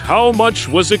felt how much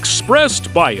was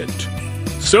expressed by it.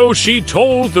 So she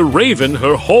told the raven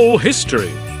her whole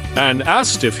history and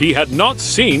asked if he had not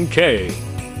seen Kay.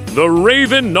 The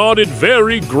raven nodded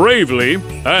very gravely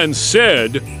and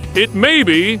said, "It may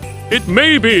be, it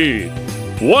may be."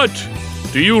 "What?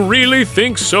 Do you really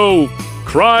think so?"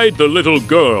 cried the little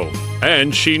girl,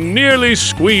 and she nearly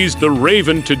squeezed the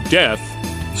raven to death.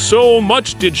 So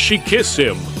much did she kiss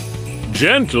him.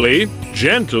 "Gently,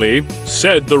 gently,"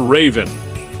 said the raven.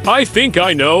 "I think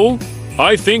I know.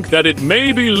 I think that it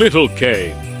may be little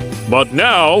Kay. But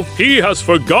now he has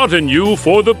forgotten you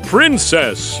for the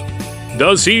princess."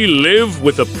 "Does he live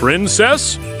with a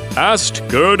princess?" asked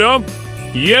Gerda.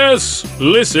 "Yes,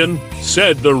 listen,"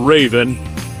 said the raven.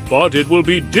 "But it will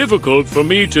be difficult for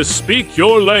me to speak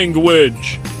your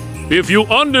language. If you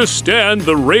understand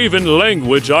the raven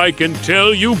language, I can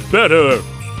tell you better."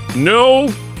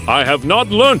 "No, I have not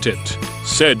learnt it,"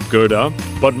 said Gerda,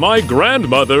 "but my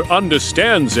grandmother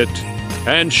understands it,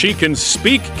 and she can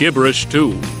speak gibberish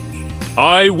too.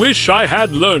 I wish I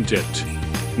had learnt it."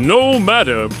 "No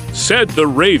matter," said the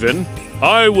raven,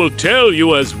 "I will tell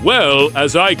you as well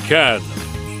as I can.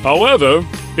 However,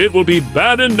 it will be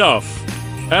bad enough."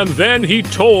 And then he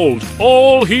told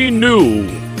all he knew.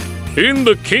 "In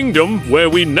the kingdom where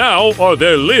we now are,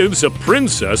 there lives a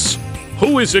princess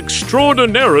who is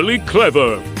extraordinarily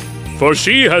clever, for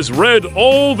she has read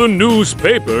all the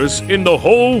newspapers in the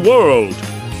whole world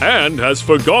and has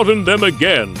forgotten them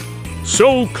again.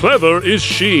 So clever is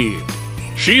she.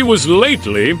 She was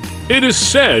lately, it is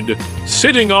said,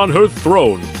 sitting on her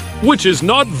throne, which is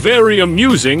not very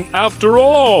amusing after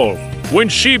all. When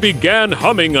she began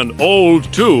humming an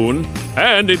old tune,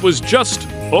 and it was just,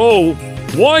 oh,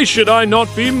 why should I not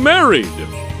be married?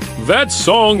 That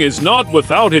song is not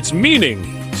without its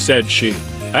meaning, said she,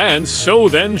 and so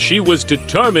then she was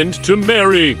determined to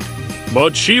marry.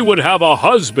 But she would have a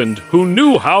husband who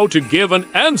knew how to give an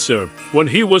answer when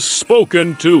he was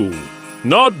spoken to,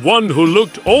 not one who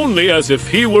looked only as if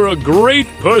he were a great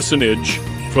personage,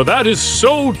 for that is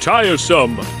so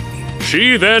tiresome.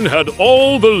 She then had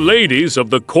all the ladies of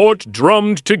the court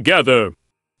drummed together,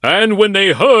 and when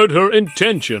they heard her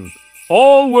intention,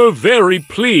 all were very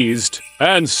pleased,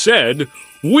 and said,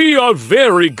 "We are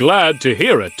very glad to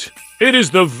hear it. It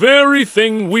is the very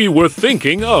thing we were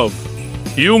thinking of."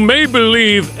 "You may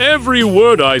believe every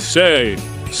word I say,"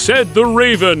 said the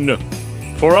raven,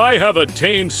 "for I have a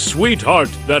tame sweetheart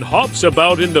that hops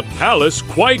about in the palace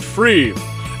quite free.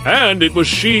 And it was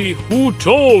she who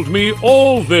told me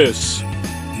all this."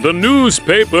 The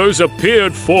newspapers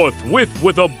appeared forthwith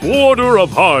with a border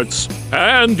of hearts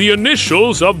and the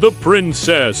initials of the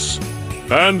princess.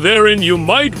 And therein you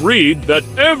might read that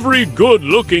every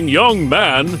good-looking young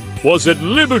man was at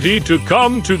liberty to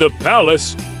come to the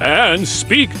palace and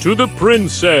speak to the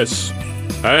princess.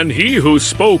 And he who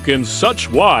spoke in such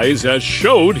wise as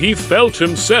showed he felt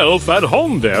himself at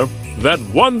home there, that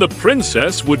one the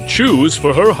princess would choose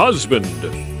for her husband.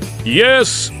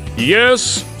 "Yes,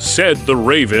 yes," said the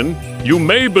raven, "you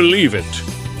may believe it.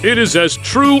 It is as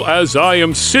true as I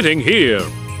am sitting here.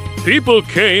 People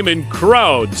came in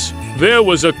crowds, there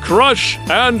was a crush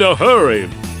and a hurry,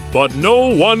 but no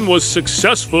one was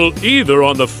successful either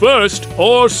on the first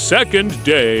or second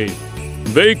day.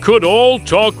 They could all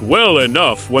talk well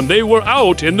enough when they were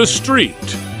out in the street.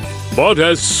 But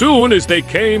as soon as they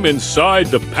came inside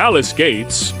the palace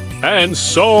gates and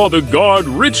saw the guard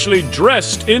richly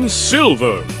dressed in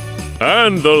silver,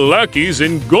 and the lackeys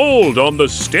in gold on the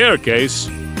staircase,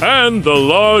 and the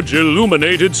large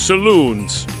illuminated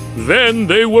saloons, then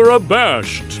they were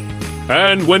abashed.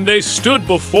 And when they stood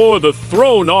before the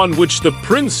throne on which the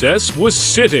princess was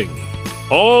sitting,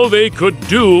 all they could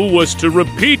do was to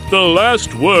repeat the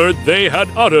last word they had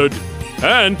uttered,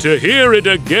 and to hear it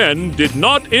again did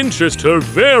not interest her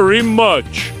very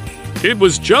much. It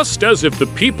was just as if the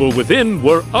people within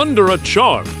were under a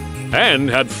charm, and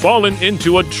had fallen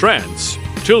into a trance,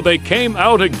 till they came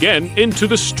out again into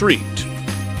the street.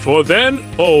 For then,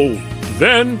 oh,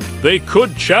 then they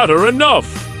could chatter enough.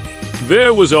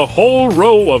 There was a whole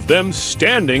row of them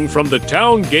standing from the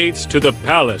town gates to the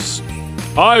palace.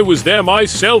 I was there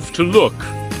myself to look,"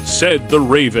 said the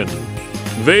raven.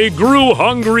 "They grew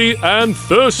hungry and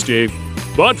thirsty,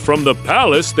 but from the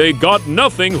palace they got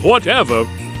nothing whatever,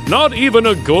 not even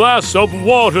a glass of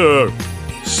water.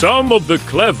 Some of the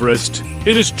cleverest,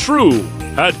 it is true,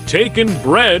 had taken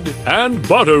bread and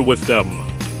butter with them,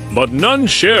 but none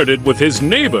shared it with his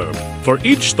neighbor, for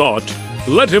each thought,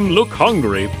 'Let him look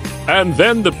hungry, and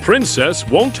then the princess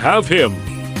won't have him.'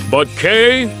 But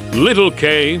Kay, little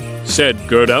Kay," said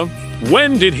Gerda,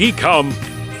 "when did he come?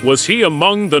 Was he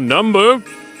among the number?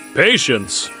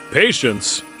 Patience,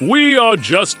 patience, we are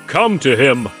just come to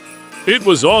him. It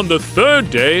was on the third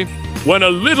day, when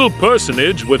a little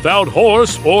personage without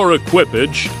horse or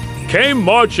equipage came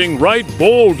marching right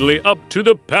boldly up to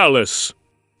the palace.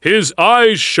 His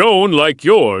eyes shone like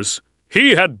yours.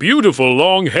 He had beautiful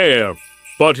long hair,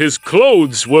 but his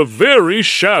clothes were very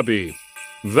shabby."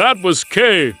 "That was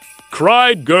Kay,"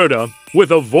 cried Gerda,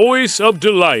 with a voice of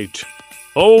delight.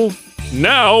 "Oh,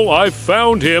 now I've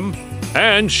found him,"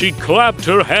 and she clapped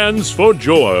her hands for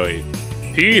joy.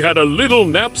 "He had a little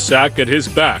knapsack at his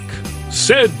back,"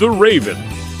 said the raven.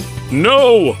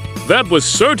 "No, that was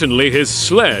certainly his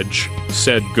sledge,"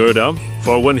 said Gerda,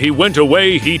 "for when he went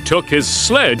away he took his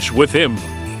sledge with him."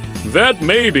 "That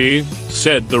may be,"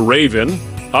 said the raven.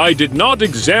 "I did not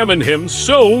examine him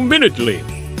so minutely.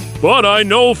 But I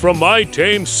know from my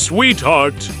tame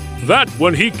sweetheart that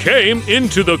when he came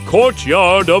into the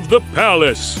courtyard of the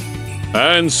palace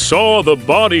and saw the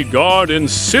bodyguard in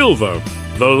silver,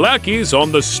 the lackeys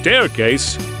on the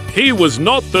staircase, he was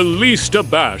not the least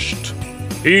abashed.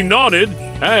 He nodded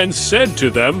and said to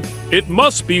them, 'It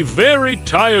must be very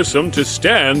tiresome to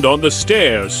stand on the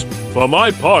stairs. For my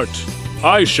part,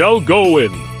 I shall go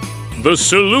in.' The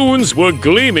saloons were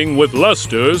gleaming with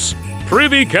lustres,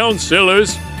 privy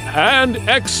councillors and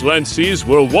excellencies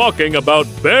were walking about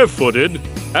barefooted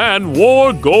and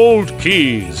wore gold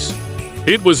keys.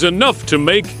 It was enough to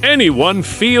make anyone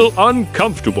feel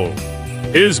uncomfortable.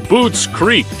 His boots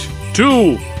creaked,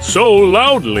 too, so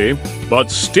loudly, but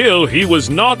still he was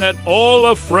not at all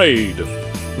afraid.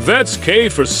 'That's Kay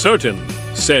for certain,'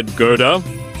 said Gerda.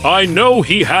 I know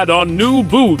he had on new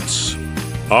boots.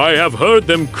 I have heard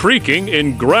them creaking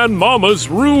in Grandmama's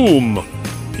room.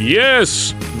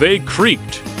 Yes, they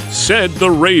creaked, said the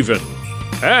raven.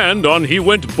 And on he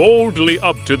went boldly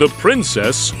up to the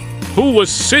princess, who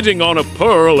was sitting on a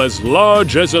pearl as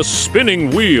large as a spinning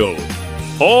wheel.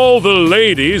 All the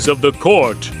ladies of the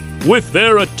court, with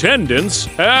their attendants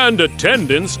and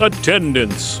attendants'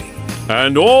 attendants,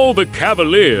 and all the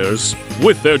cavaliers,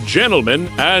 with their gentlemen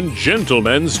and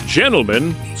gentlemen's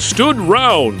gentlemen, stood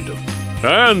round.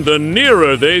 And the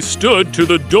nearer they stood to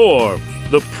the door,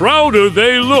 the prouder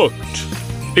they looked.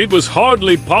 It was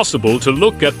hardly possible to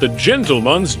look at the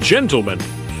gentleman's gentleman,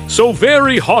 so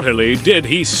very haughtily did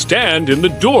he stand in the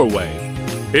doorway.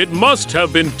 It must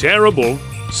have been terrible,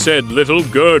 said little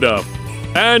Gerda.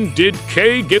 And did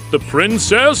Kay get the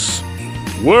princess?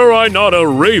 Were I not a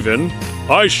raven,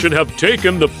 I should have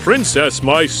taken the princess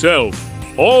myself,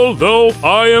 although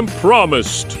I am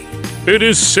promised. It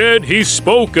is said he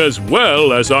spoke as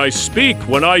well as I speak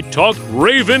when I talk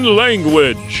raven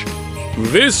language.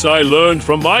 This I learned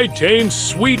from my tame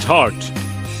sweetheart.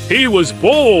 He was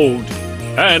bold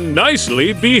and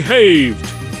nicely behaved.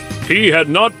 He had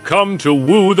not come to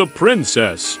woo the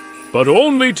princess, but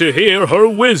only to hear her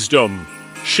wisdom.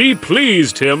 She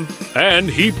pleased him, and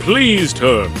he pleased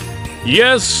her.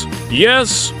 Yes,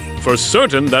 yes, for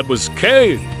certain that was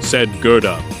Kay, said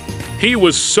Gerda. He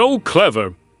was so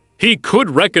clever, he could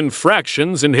reckon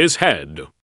fractions in his head.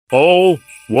 Oh,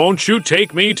 won't you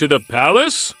take me to the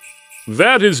palace?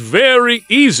 That is very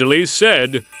easily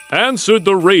said, answered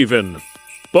the raven.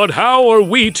 But how are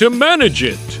we to manage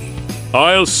it?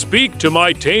 I'll speak to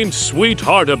my tame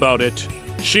sweetheart about it.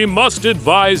 She must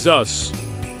advise us.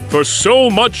 For so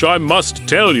much I must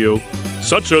tell you,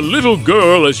 such a little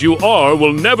girl as you are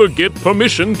will never get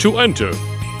permission to enter.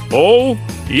 Oh,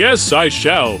 yes, I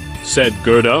shall, said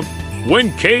Gerda.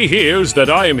 When Kay hears that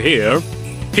I am here,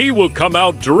 he will come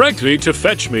out directly to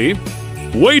fetch me.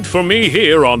 Wait for me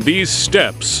here on these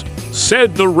steps,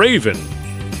 said the raven.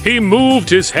 He moved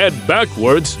his head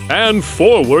backwards and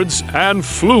forwards and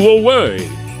flew away.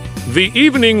 The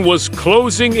evening was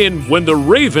closing in when the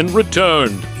raven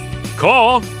returned.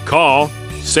 Caw, caw,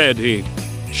 said he.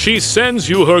 She sends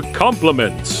you her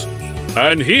compliments.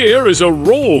 And here is a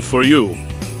roll for you.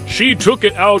 She took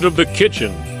it out of the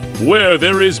kitchen, where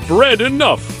there is bread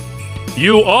enough.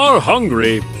 You are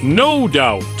hungry, no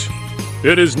doubt.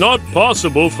 It is not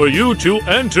possible for you to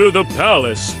enter the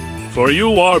palace, for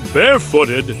you are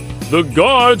barefooted, the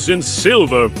guards in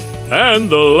silver, and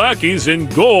the lackeys in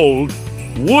gold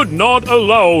would not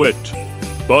allow it.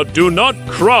 But do not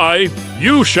cry,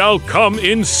 you shall come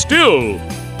in still.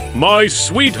 My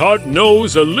sweetheart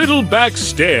knows a little back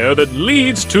stair that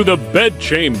leads to the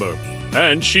bedchamber,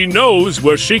 and she knows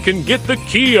where she can get the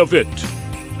key of it.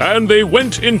 And they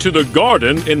went into the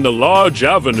garden in the large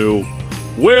avenue,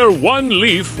 where one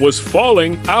leaf was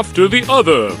falling after the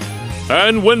other.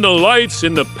 And when the lights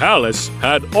in the palace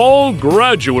had all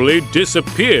gradually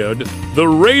disappeared, the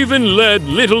raven led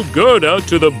little Gerda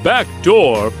to the back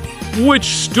door, which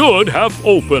stood half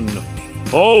open.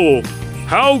 Oh,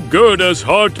 how Gerda's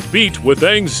heart beat with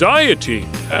anxiety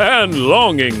and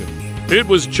longing. It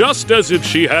was just as if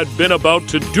she had been about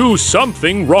to do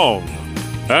something wrong.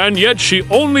 And yet she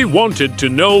only wanted to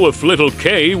know if little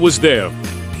Kay was there.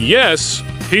 Yes,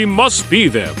 he must be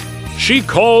there. She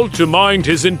called to mind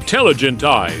his intelligent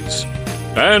eyes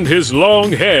and his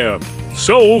long hair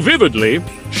so vividly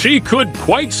she could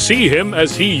quite see him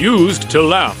as he used to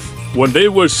laugh when they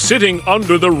were sitting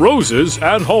under the roses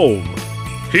at home.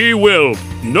 He will,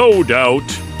 no doubt,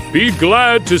 be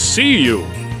glad to see you,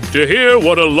 to hear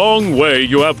what a long way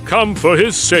you have come for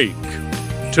his sake,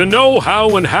 to know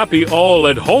how unhappy all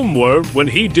at home were when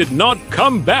he did not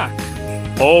come back.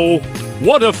 Oh,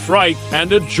 what a fright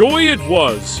and a joy it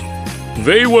was!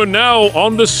 They were now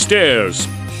on the stairs.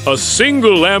 A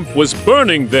single lamp was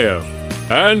burning there,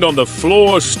 and on the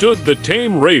floor stood the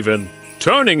tame raven,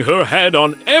 turning her head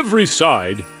on every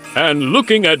side and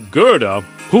looking at Gerda,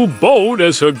 who bowed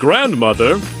as her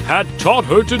grandmother had taught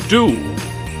her to do.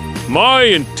 My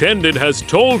intended has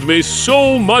told me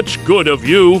so much good of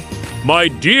you, my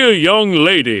dear young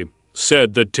lady,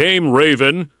 said the tame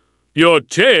raven. Your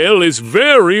tale is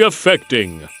very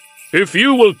affecting. If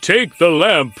you will take the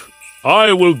lamp,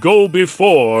 I will go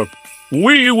before.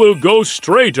 We will go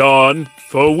straight on,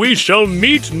 for we shall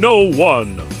meet no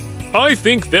one. I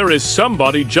think there is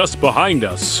somebody just behind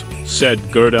us, said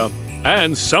Gerda,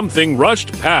 and something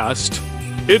rushed past.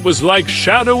 It was like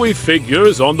shadowy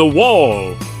figures on the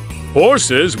wall.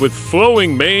 Horses with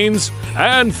flowing manes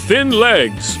and thin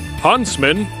legs,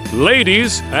 huntsmen,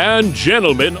 ladies, and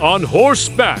gentlemen on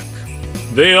horseback.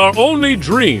 "They are only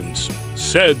dreams,"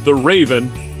 said the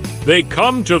raven. "They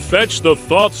come to fetch the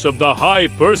thoughts of the high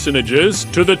personages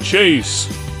to the chase.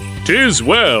 'Tis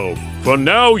well, for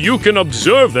now you can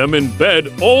observe them in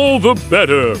bed all the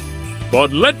better.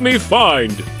 But let me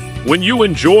find, when you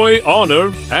enjoy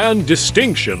honor and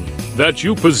distinction, that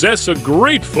you possess a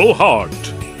grateful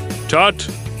heart." "Tut,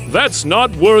 that's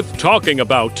not worth talking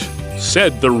about,"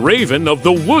 said the raven of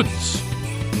the woods.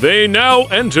 They now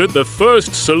entered the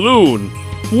first saloon,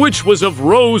 which was of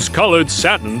rose-colored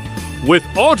satin, with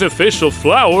artificial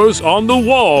flowers on the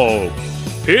wall.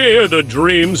 Here the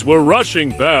dreams were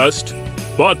rushing past,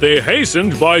 but they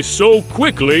hastened by so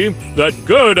quickly that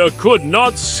Gerda could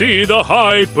not see the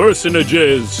high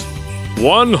personages.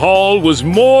 One hall was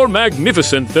more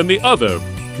magnificent than the other.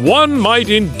 One might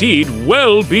indeed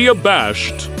well be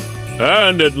abashed.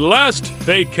 And at last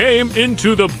they came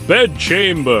into the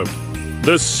bedchamber.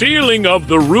 The ceiling of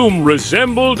the room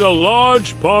resembled a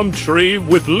large palm tree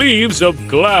with leaves of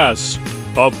glass,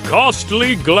 of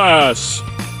costly glass.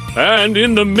 And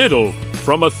in the middle,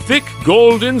 from a thick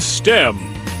golden stem,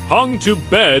 hung two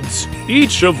beds,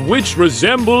 each of which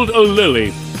resembled a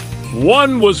lily.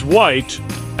 One was white,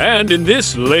 and in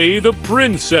this lay the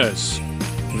princess.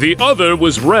 The other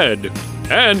was red,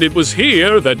 and it was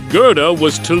here that Gerda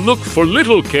was to look for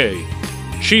little Kay.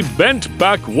 She bent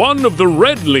back one of the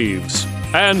red leaves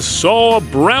and saw a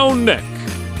brown neck.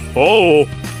 Oh,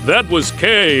 that was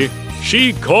Kay.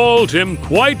 She called him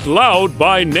quite loud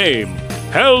by name,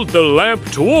 held the lamp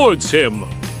towards him.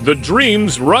 The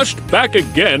dreams rushed back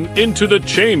again into the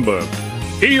chamber.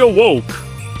 He awoke,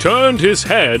 turned his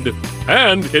head,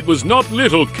 and it was not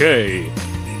little Kay.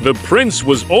 The prince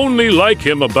was only like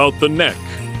him about the neck,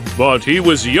 but he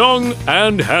was young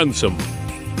and handsome.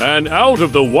 And out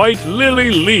of the white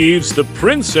lily leaves the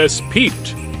princess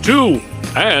peeped, too,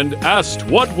 and asked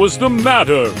what was the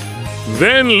matter.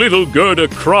 Then little Gerda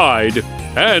cried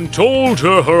and told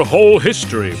her whole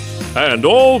history, and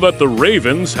all that the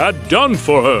ravens had done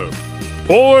for her.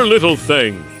 "Poor little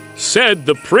thing," said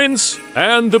the prince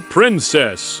and the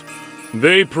princess.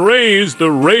 They praised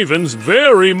the ravens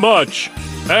very much,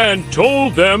 and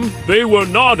told them they were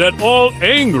not at all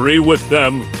angry with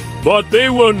them, but they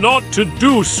were not to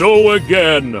do so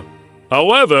again.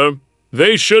 However,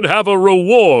 they should have a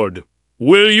reward.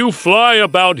 "Will you fly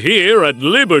about here at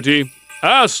liberty?"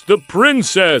 asked the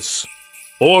princess.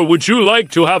 "Or would you like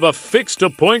to have a fixed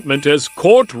appointment as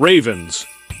court ravens,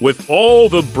 with all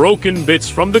the broken bits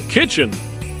from the kitchen?"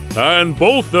 And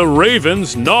both the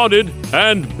ravens nodded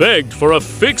and begged for a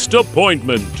fixed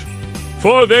appointment.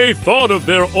 For they thought of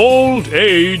their old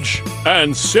age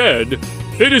and said,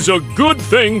 "It is a good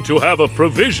thing to have a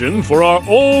provision for our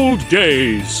old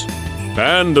days."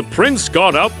 And the prince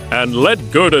got up and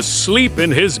let Gerda sleep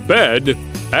in his bed,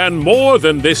 and more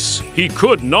than this he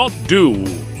could not do.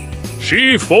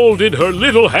 She folded her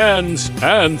little hands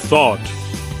and thought,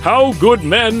 "How good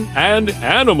men and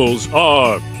animals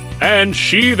are!" And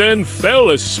she then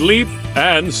fell asleep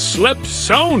and slept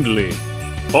soundly.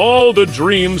 All the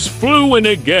dreams flew in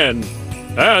again,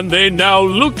 and they now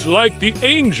looked like the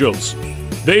angels.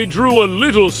 They drew a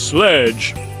little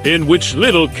sledge, in which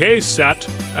little Kay sat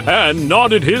and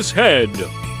nodded his head.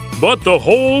 But the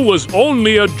whole was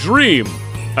only a dream,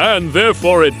 and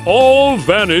therefore it all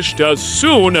vanished as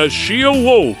soon as she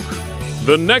awoke.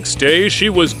 The next day she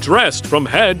was dressed from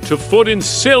head to foot in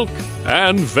silk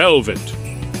and velvet.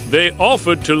 They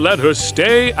offered to let her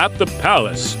stay at the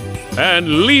palace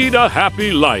and lead a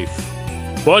happy life.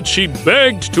 But she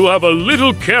begged to have a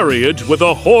little carriage with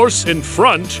a horse in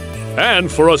front and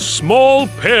for a small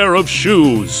pair of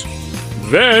shoes.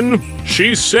 Then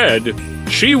she said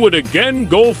she would again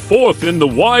go forth in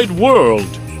the wide world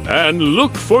and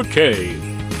look for Kay.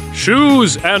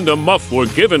 Shoes and a muff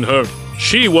were given her.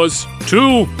 She was,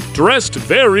 too, dressed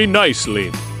very nicely.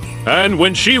 And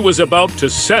when she was about to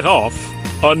set off,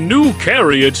 a new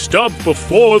carriage stopped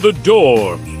before the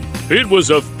door. It was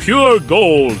of pure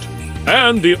gold,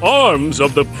 and the arms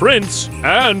of the prince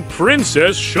and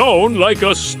princess shone like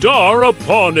a star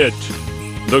upon it.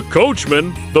 The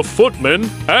coachman, the footman,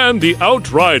 and the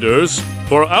outriders,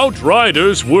 for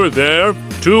outriders were there,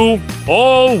 too,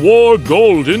 all wore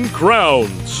golden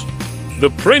crowns.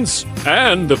 The prince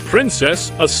and the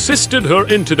princess assisted her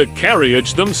into the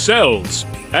carriage themselves,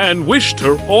 and wished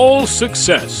her all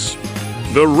success.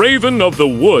 The raven of the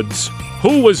woods,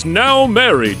 who was now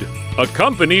married,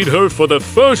 accompanied her for the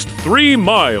first 3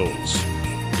 miles.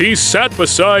 He sat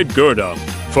beside Gerda,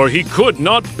 for he could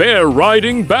not bear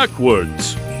riding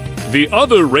backwards. The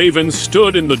other raven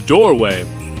stood in the doorway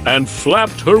and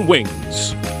flapped her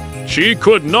wings. She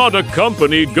could not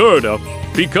accompany Gerda,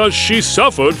 because she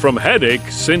suffered from headache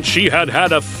since she had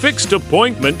had a fixed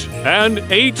appointment and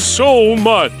ate so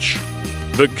much.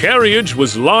 The carriage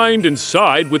was lined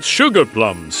inside with sugar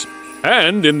plums,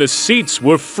 and in the seats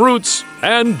were fruits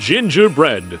and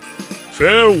gingerbread.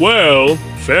 "Farewell,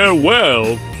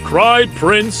 farewell," cried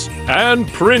Prince and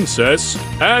Princess,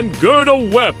 and Gerda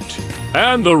wept,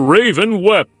 and the raven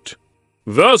wept.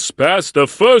 Thus passed the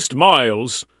first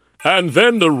miles, and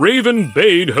then the raven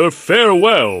bade her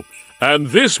farewell, and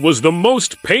this was the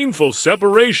most painful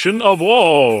separation of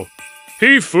all.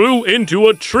 He flew into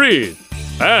a tree,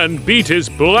 and beat his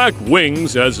black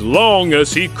wings as long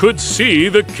as he could see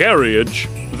the carriage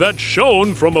that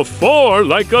shone from afar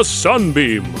like a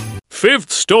sunbeam.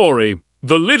 Fifth story,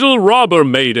 The Little Robber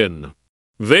Maiden.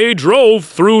 They drove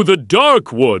through the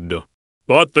dark wood,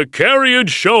 but the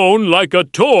carriage shone like a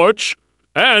torch,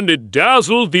 and it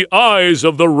dazzled the eyes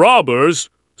of the robbers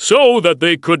so that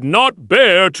they could not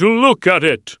bear to look at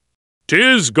it.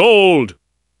 "'Tis gold!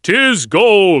 'Tis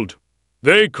gold!"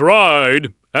 they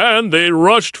cried, and they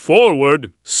rushed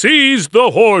forward, seized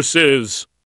the horses,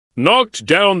 knocked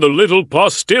down the little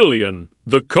postilion,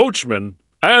 the coachman,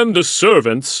 and the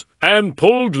servants, and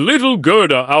pulled little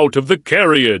Gerda out of the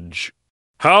carriage.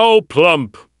 "How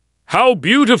plump, how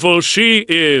beautiful she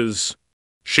is!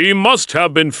 She must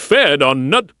have been fed on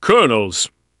nut kernels,"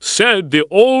 said the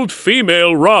old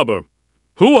female robber,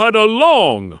 who had a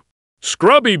long,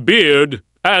 scrubby beard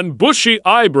and bushy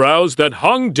eyebrows that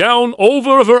hung down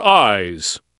over her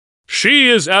eyes. "She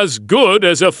is as good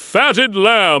as a fatted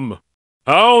lamb.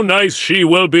 How nice she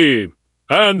will be!"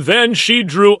 And then she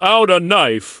drew out a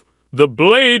knife, the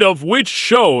blade of which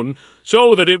shone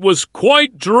so that it was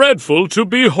quite dreadful to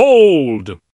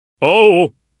behold.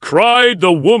 "Oh!" cried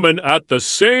the woman at the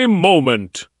same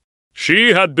moment.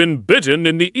 She had been bitten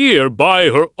in the ear by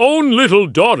her own little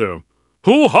daughter,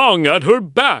 who hung at her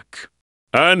back,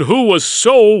 and who was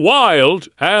so wild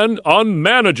and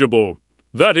unmanageable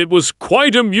that it was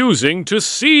quite amusing to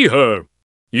see her.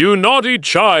 "You naughty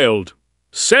child,"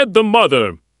 said the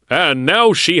mother, and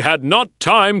now she had not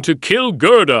time to kill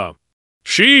Gerda.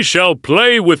 "She shall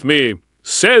play with me,"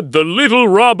 said the little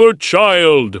robber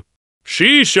child.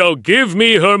 "She shall give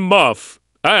me her muff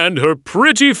and her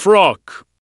pretty frock.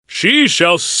 She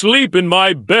shall sleep in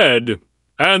my bed."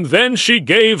 And then she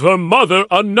gave her mother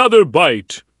another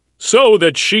bite, so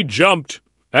that she jumped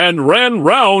and ran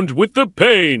round with the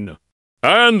pain.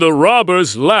 And the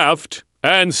robbers laughed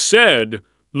and said,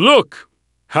 "Look,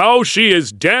 how she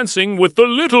is dancing with the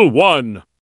little one."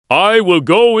 "I will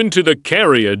go into the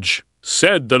carriage,"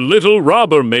 said the little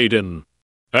robber maiden.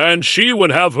 And she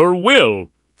would have her will,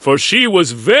 for she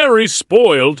was very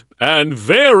spoiled and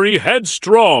very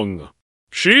headstrong.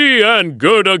 She and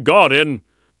Gerda got in,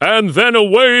 and then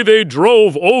away they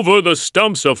drove over the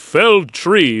stumps of felled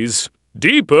trees,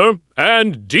 deeper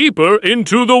and deeper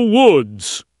into the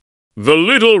woods. The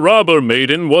little robber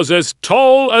maiden was as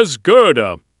tall as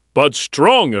Gerda, but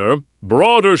stronger,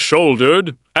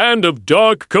 broader-shouldered, and of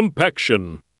dark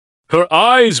complexion. Her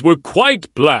eyes were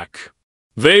quite black.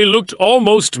 They looked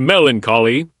almost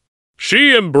melancholy.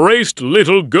 She embraced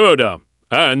little Gerda,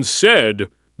 and said,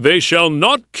 "They shall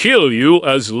not kill you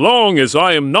as long as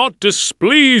I am not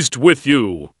displeased with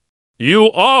you.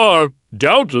 You are,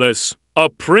 doubtless, a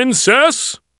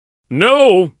princess?"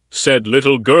 "No," said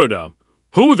little Gerda,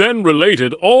 who then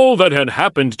related all that had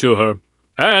happened to her,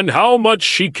 and how much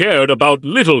she cared about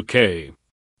little Kay.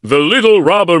 The little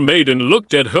robber maiden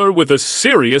looked at her with a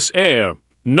serious air,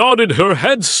 nodded her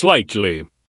head slightly,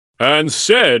 and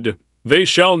said, "They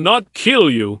shall not kill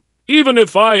you, even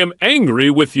if I am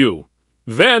angry with you.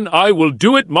 Then I will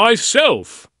do it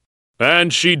myself."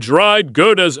 And she dried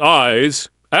Gerda's eyes,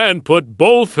 and put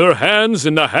both her hands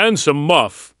in the handsome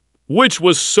muff, which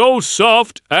was so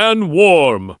soft and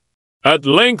warm. At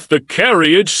length the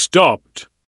carriage stopped.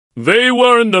 They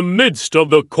were in the midst of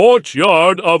the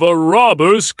courtyard of a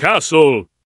robber's castle.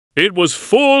 It was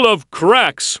full of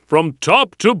cracks from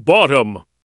top to bottom,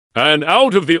 and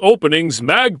out of the openings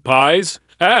magpies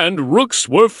and rooks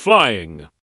were flying.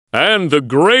 And the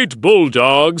great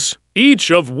bulldogs, each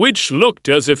of which looked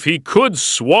as if he could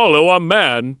swallow a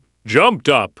man, jumped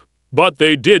up, but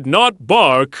they did not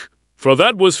bark, for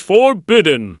that was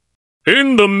forbidden.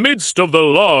 In the midst of the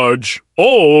large,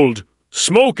 old,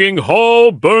 smoking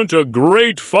hall burnt a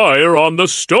great fire on the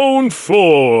stone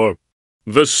floor.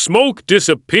 The smoke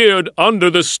disappeared under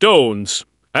the stones,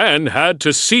 and had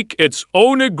to seek its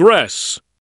own egress.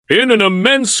 In an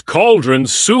immense cauldron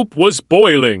soup was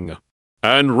boiling,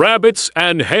 and rabbits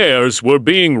and hares were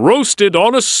being roasted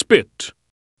on a spit.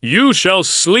 "You shall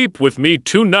sleep with me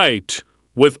tonight,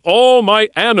 with all my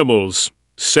animals,"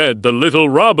 said the little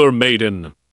robber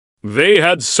maiden. They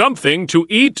had something to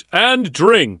eat and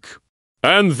drink,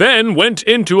 and then went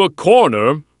into a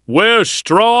corner where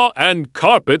straw and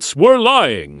carpets were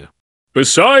lying.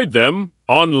 Beside them,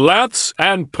 on laths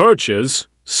and perches,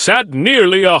 sat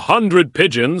nearly 100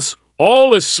 pigeons,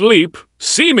 all asleep,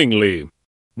 seemingly.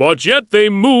 But yet they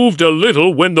moved a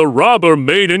little when the robber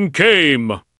maiden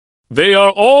came. "They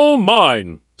are all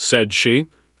mine," said she,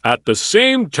 at the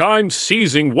same time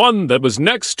seizing one that was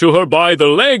next to her by the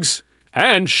legs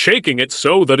and shaking it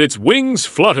so that its wings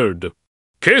fluttered.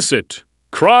 "Kiss it,"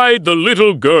 cried the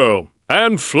little girl,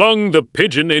 and flung the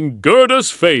pigeon in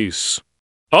Gerda's face.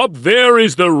 "Up there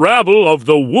is the rabble of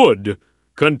the wood,"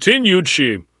 continued she,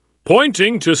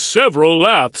 pointing to several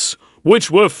laths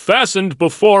which were fastened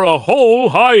before a hole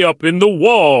high up in the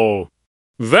wall.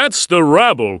 "That's the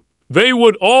rabble. They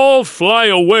would all fly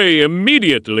away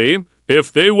immediately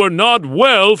if they were not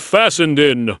well fastened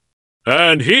in.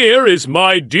 And here is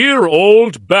my dear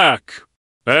old back."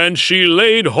 And she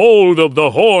laid hold of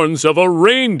the horns of a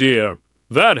reindeer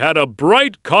that had a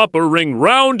bright copper ring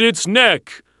round its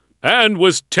neck and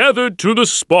was tethered to the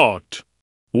spot.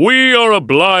 "We are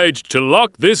obliged to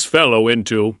lock this fellow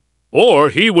into, or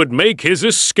he would make his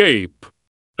escape.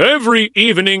 Every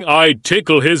evening I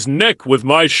tickle his neck with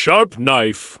my sharp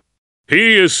knife.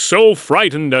 He is so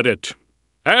frightened at it."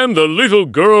 And the little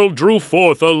girl drew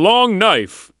forth a long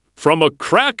knife from a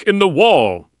crack in the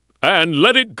wall and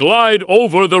let it glide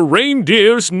over the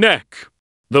reindeer's neck.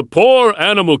 The poor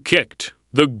animal kicked,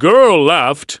 the girl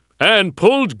laughed, and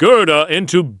pulled Gerda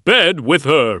into bed with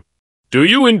her. "Do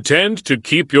you intend to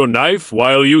keep your knife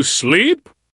while you sleep?"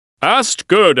 asked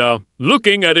Gerda,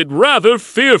 looking at it rather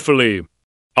fearfully.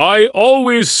 "I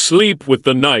always sleep with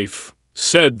the knife,"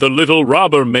 said the little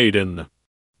robber maiden.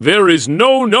 "There is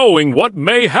no knowing what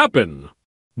may happen.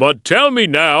 But tell me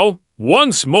now,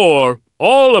 once more,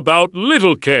 all about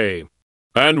little Kay,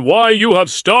 and why you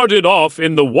have started off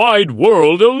in the wide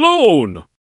world alone."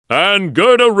 And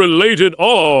Gerda related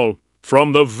all,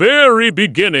 from the very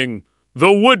beginning.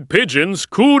 The wood pigeons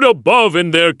cooed above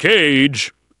in their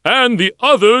cage, and the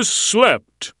others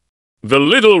slept. The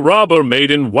little robber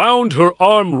maiden wound her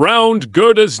arm round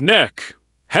Gerda's neck,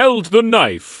 held the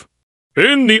knife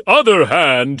in the other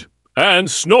hand, and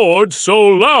snored so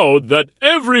loud that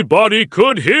everybody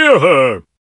could hear her.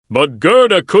 But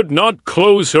Gerda could not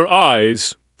close her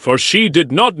eyes, for she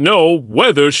did not know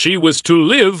whether she was to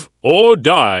live or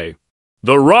die.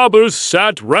 The robbers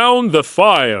sat round the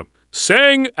fire,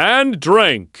 sang and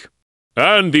drank,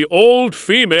 and the old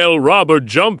female robber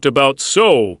jumped about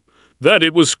so that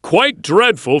it was quite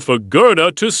dreadful for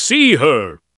Gerda to see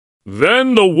her.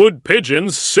 Then the wood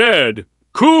pigeons said,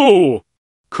 "Coo!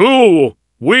 Coo!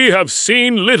 We have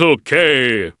seen little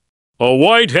Kay. A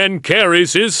white hen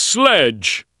carries his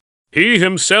sledge. He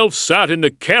himself sat in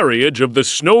the carriage of the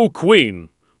Snow Queen,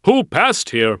 who passed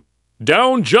here,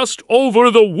 down just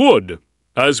over the wood,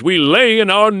 as we lay in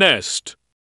our nest.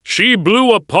 She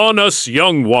blew upon us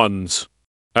young ones,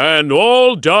 and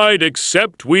all died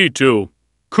except we two.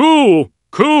 Coo!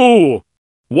 Coo!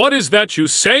 What is that you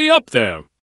say up there?"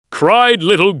 cried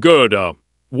little Gerda.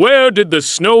 "Where did the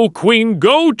Snow Queen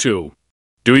go to?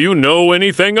 Do you know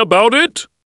anything about it?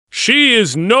 She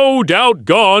is no doubt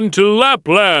gone to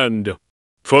Lapland,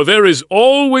 for there is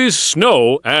always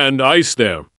snow and ice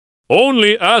there.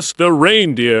 Only ask the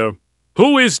reindeer,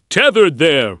 who is tethered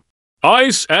there.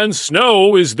 Ice and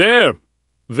snow is there.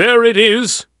 There it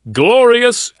is,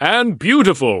 glorious and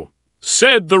beautiful,"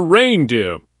 said the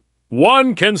reindeer.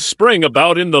 "One can spring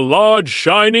about in the large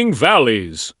shining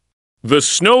valleys. The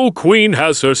Snow Queen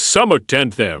has her summer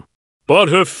tent there, but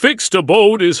her fixed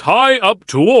abode is high up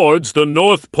towards the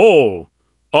North Pole,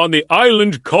 on the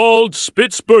island called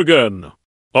Spitzbergen."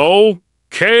 "Oh,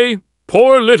 Kay,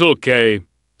 poor little Kay,"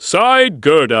 sighed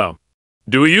Gerda.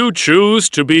 "Do you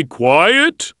choose to be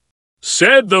quiet?"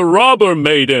 said the robber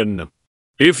maiden.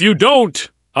 "If you don't,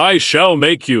 I shall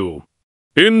make you."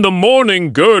 In the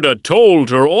morning Gerda told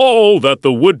her all that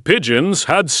the wood pigeons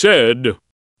had said,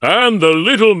 and the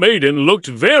little maiden looked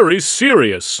very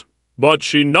serious, but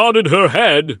she nodded her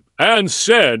head and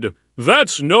said,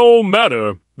 "That's no matter,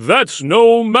 that's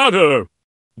no matter."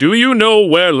 "Do you know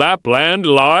where Lapland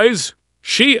lies?"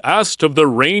 she asked of the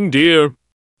reindeer.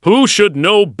 "Who should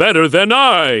know better than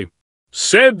I?"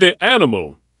 said the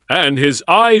animal, and his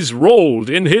eyes rolled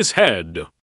in his head.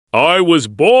 "I was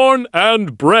born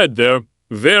and bred there.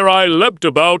 There I leapt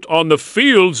about on the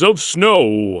fields of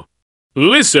snow."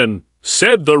 "Listen,"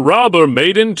 said the robber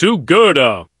maiden to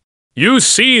Gerda. "You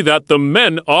see that the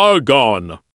men are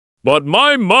gone, but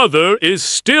my mother is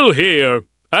still here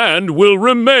and will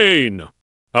remain.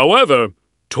 However,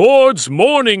 Towards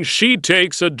morning she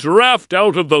takes a draught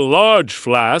out of the large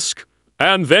flask,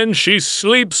 and then she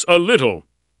sleeps a little.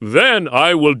 Then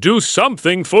I will do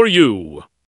something for you."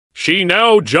 She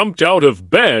now jumped out of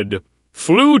bed,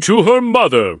 flew to her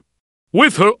mother,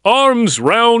 with her arms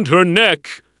round her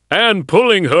neck, and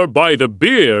pulling her by the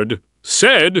beard,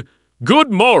 said,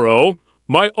 "Good morrow,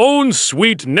 my own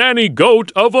sweet nanny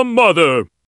goat of a mother."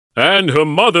 And her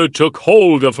mother took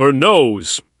hold of her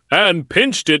nose, and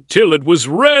pinched it till it was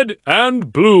red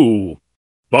and blue.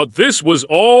 But this was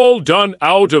all done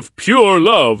out of pure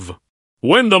love.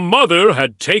 When the mother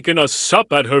had taken a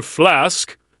sup at her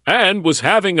flask, and was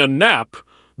having a nap,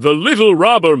 the little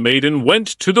robber maiden went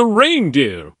to the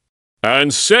reindeer,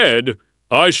 and said,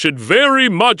 "I should very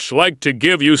much like to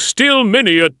give you still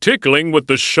many a tickling with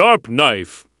the sharp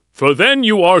knife, for then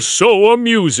you are so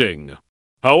amusing.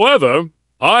 However,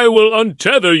 I will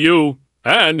untether you,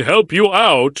 and help you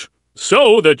out,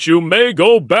 so that you may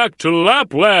go back to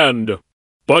Lapland.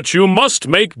 But you must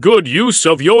make good use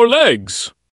of your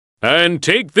legs. And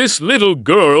take this little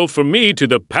girl for me to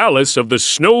the palace of the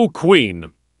Snow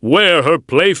Queen, where her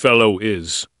playfellow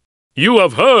is. You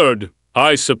have heard,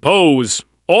 I suppose,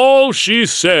 all she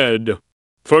said,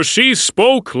 for she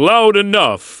spoke loud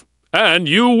enough, and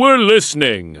you were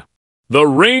listening." The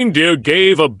reindeer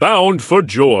gave a bound for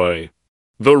joy.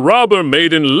 The robber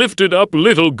maiden lifted up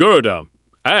little Gerda,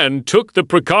 and took the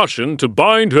precaution to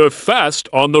bind her fast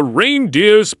on the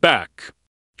reindeer's back.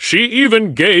 She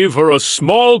even gave her a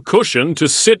small cushion to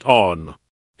sit on.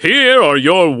 "Here are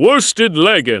your worsted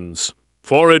leggings,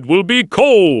 for it will be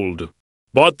cold.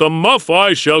 But the muff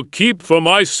I shall keep for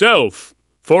myself,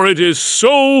 for it is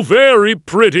so very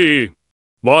pretty.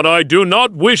 But I do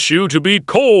not wish you to be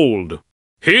cold.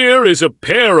 Here is a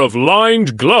pair of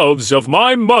lined gloves of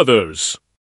my mother's.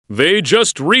 They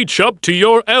just reach up to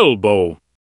your elbow.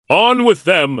 On with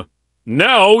them.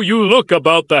 Now you look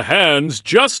about the hands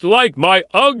just like my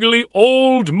ugly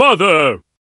old mother."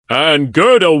 And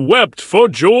Gerda wept for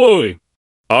joy.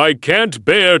 "I can't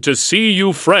bear to see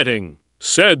you fretting,"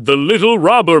 said the little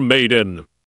robber maiden.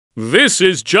 "This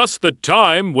is just the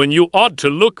time when you ought to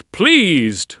look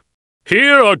pleased.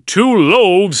 Here are 2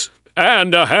 loaves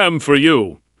and a ham for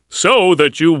you, so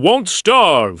that you won't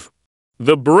starve."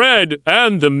 The bread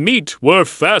and the meat were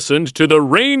fastened to the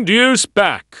reindeer's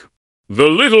back.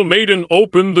 The little maiden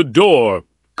opened the door,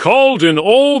 called in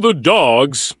all the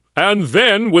dogs, and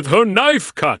then with her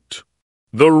knife cut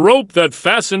the rope that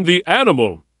fastened the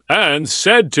animal, and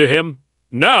said to him,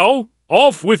 "Now,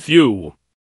 off with you.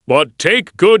 But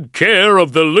take good care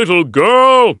of the little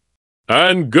girl."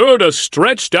 And Gerda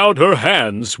stretched out her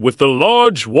hands with the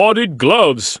large wadded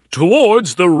gloves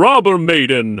towards the robber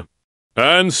maiden,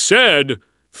 and said,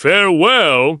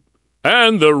 "Farewell."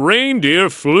 And the reindeer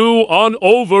flew on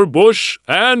over bush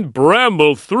and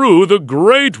bramble through the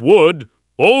great wood,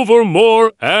 over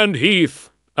moor and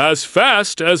heath, as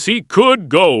fast as he could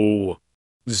go.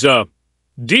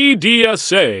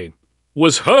 Z-D-D-S-A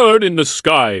was heard in the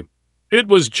sky. It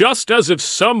was just as if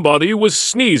somebody was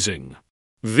sneezing.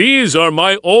 "These are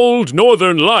my old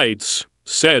northern lights,"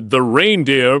 said the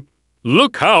reindeer.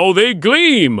 "Look how they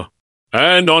gleam."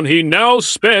 And on he now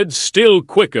sped still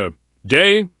quicker.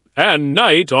 Day and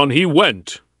night on he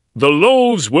went. The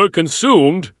loaves were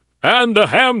consumed, and the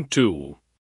ham too.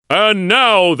 And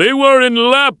now they were in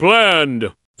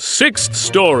Lapland. 6th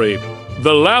story.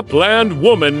 The Lapland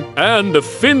Woman and the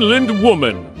Finland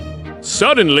Woman.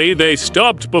 Suddenly they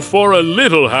stopped before a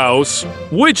little house,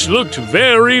 which looked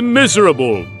very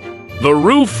miserable. The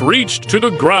roof reached to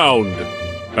the ground,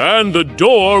 and the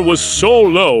door was so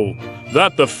low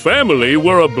that the family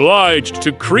were obliged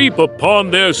to creep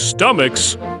upon their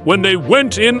stomachs when they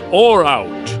went in or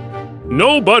out.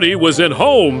 Nobody was at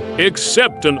home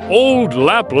except an old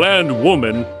Lapland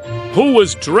woman who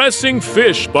was dressing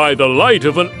fish by the light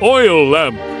of an oil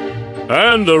lamp.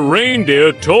 And the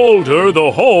reindeer told her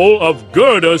the whole of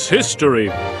Gerda's history,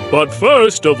 but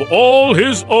first of all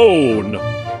his own,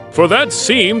 for that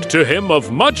seemed to him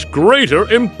of much greater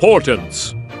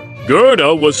importance.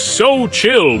 Gerda was so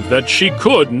chilled that she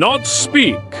could not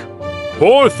speak.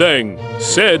 "Poor thing,"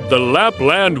 said the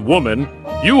Lapland woman,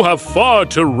 "you have far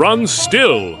to run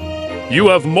still. You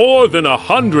have more than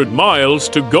 100 miles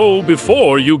to go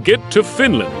before you get to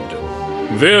Finland.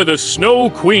 There the Snow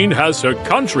Queen has her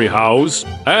country house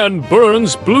and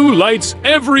burns blue lights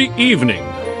every evening.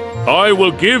 I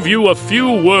will give you a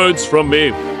few words from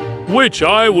me, which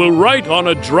I will write on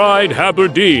a dried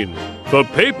haberdine. For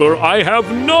paper I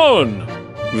have none.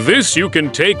 This you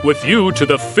can take with you to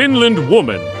the Finland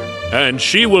woman, and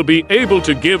she will be able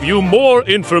to give you more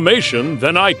information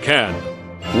than I can."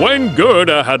 When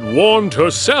Gerda had warmed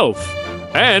herself,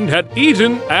 and had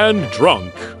eaten and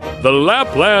drunk, the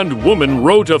Lapland woman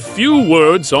wrote a few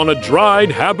words on a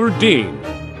dried haberdine,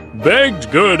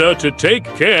 begged Gerda to take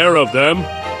care of them,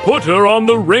 put her on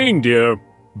the reindeer,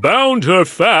 bound her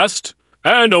fast,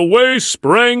 and away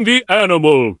sprang the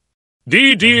animal.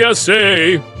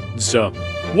 DDSA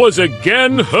was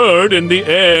again heard in the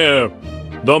air.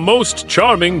 The most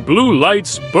charming blue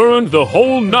lights burned the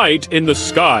whole night in the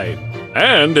sky,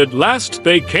 and at last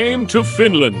they came to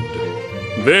Finland.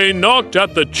 They knocked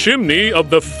at the chimney of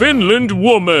the Finland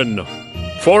woman,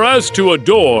 for as to a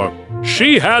door,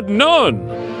 she had none.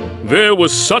 There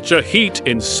was such a heat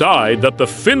inside that the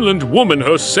Finland woman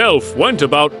herself went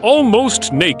about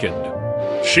almost naked.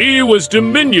 She was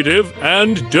diminutive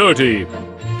and dirty.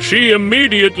 She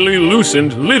immediately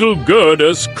loosened little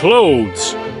Gerda's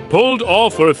clothes, pulled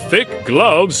off her thick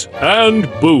gloves and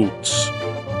boots,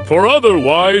 for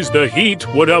otherwise the heat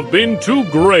would have been too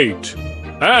great.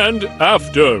 And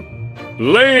after,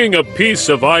 laying a piece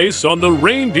of ice on the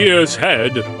reindeer's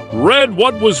head, read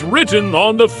what was written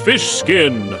on the fish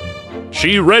skin.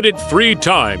 She read it 3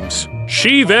 times.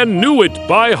 She then knew it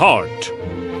by heart.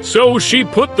 So she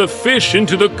put the fish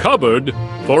into the cupboard,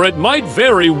 for it might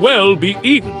very well be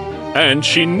eaten, and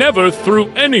she never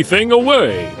threw anything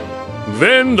away.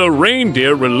 Then the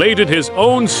reindeer related his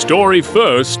own story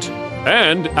first,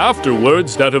 and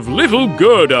afterwards that of little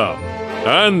Gerda.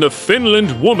 And the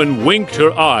Finland woman winked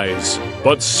her eyes,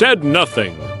 but said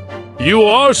nothing. "You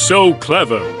are so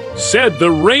clever," said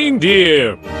the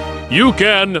reindeer. "You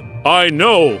can, I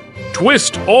know,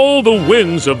 twist all the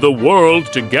winds of the world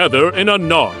together in a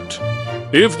knot.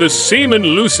 If the seaman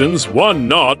loosens 1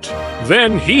 knot,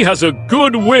 then he has a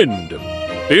good wind.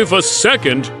 If a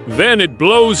second, then it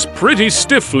blows pretty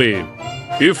stiffly.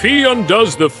 If he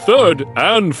undoes the 3rd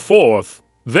and 4th,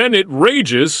 then it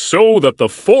rages so that the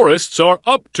forests are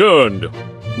upturned.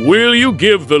 Will you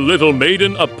give the little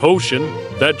maiden a potion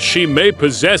that she may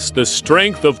possess the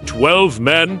strength of 12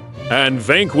 men and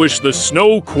vanquish the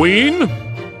Snow Queen?"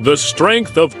 "The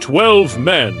strength of 12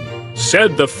 men,"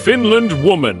 said the Finland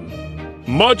woman.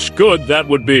 "Much good that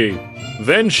would be."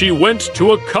 Then she went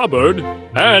to a cupboard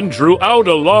and drew out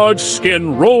a large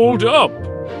skin rolled up.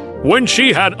 When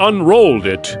she had unrolled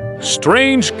it,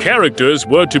 strange characters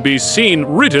were to be seen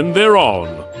written thereon,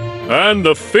 and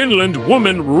the Finland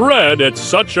woman read at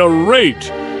such a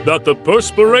rate that the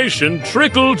perspiration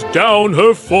trickled down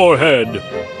her forehead.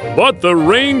 But the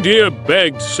reindeer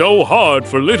begged so hard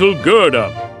for little Gerda,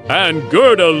 and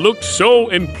Gerda looked so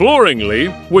imploringly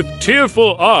with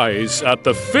tearful eyes at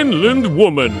the Finland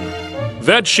woman,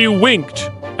 that she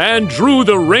winked and drew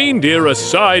the reindeer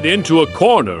aside into a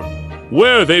corner,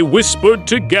 where they whispered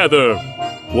together,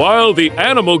 while the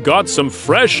animal got some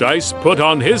fresh ice put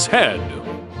on his head.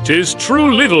 "'Tis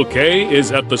true little Kay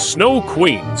is at the Snow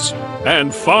Queen's,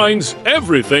 and finds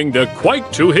everything there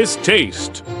quite to his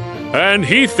taste, and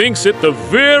he thinks it the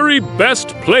very best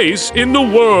place in the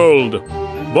world.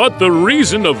 But the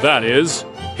reason of that is,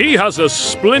 he has a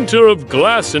splinter of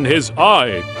glass in his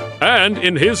eye and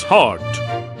in his heart.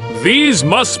 These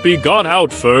must be got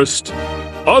out first,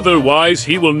 otherwise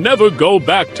he will never go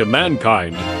back to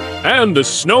mankind, and the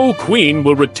Snow Queen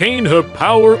will retain her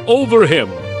power over him.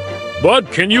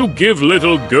 But can you give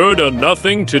little Gerda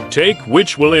nothing to take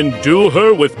which will endue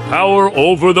her with power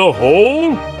over the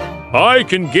whole? I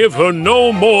can give her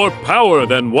no more power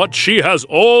than what she has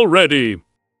already.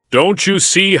 Don't you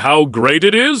see how great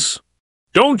it is?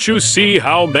 Don't you see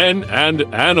how men and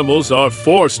animals are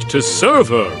forced to serve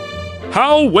her?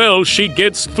 How well she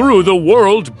gets through the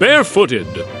world barefooted.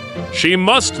 She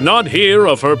must not hear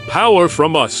of her power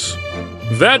from us.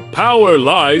 That power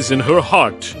lies in her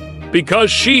heart,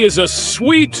 because she is a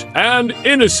sweet and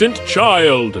innocent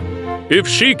child. If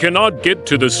she cannot get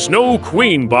to the Snow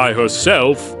Queen by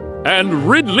herself, and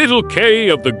rid little Kay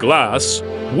of the glass,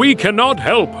 we cannot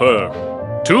help her.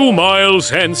 2 miles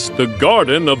hence the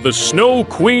garden of the Snow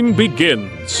Queen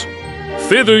begins.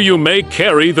 Thither you may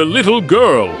carry the little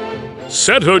girl.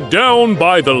 Set her down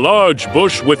by the large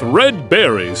bush with red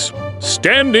berries,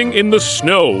 standing in the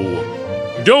snow.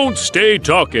 Don't stay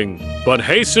talking, but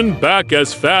hasten back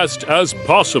as fast as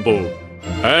possible.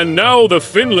 And now the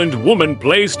Finland woman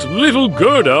placed little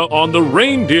Gerda on the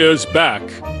reindeer's back,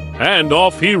 and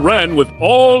off he ran with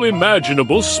all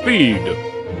imaginable speed.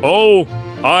 Oh,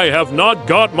 I have not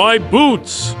got my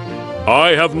boots!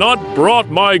 I have not brought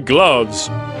my gloves,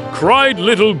 cried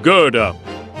little Gerda.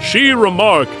 She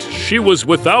remarked she was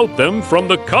without them from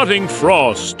the cutting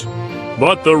frost.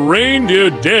 But the reindeer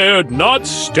dared not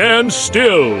stand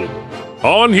still.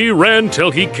 On he ran till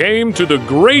he came to the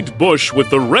great bush with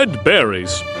the red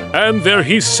berries, and there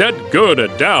he set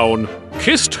Gerda down,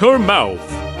 kissed her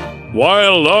mouth,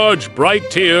 while large bright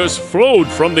tears flowed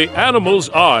from the animal's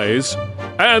eyes,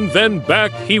 and then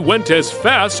back he went as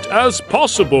fast as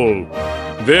possible.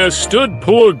 There stood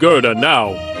poor Gerda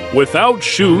now, without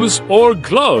shoes or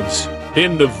gloves,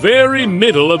 in the very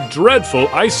middle of dreadful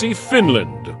icy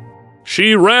Finland.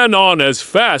 She ran on as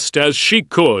fast as she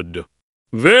could.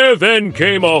 There then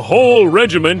came a whole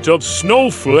regiment of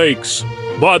snowflakes,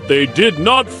 but they did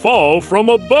not fall from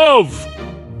above,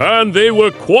 and they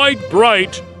were quite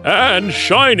bright and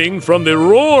shining from the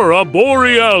aurora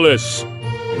borealis.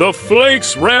 The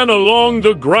flakes ran along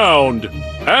the ground,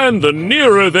 and the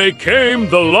nearer they came,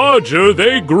 the larger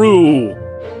they grew.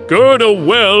 Gerda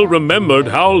well remembered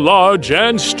how large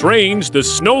and strange the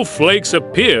snowflakes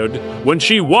appeared when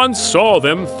she once saw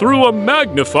them through a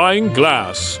magnifying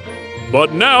glass.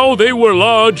 But now they were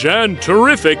large and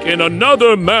terrific in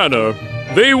another manner.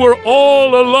 They were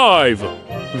all alive.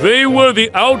 They were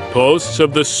the outposts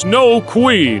of the Snow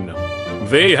Queen.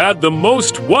 They had the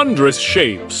most wondrous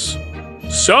shapes.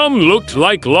 Some looked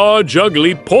like large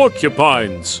ugly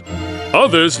porcupines.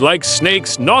 Others like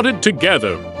snakes knotted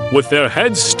together, with their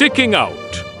heads sticking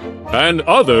out. And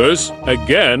others,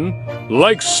 again,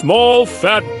 like small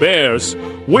fat bears,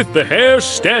 with the hair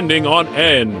standing on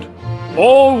end.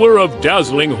 All were of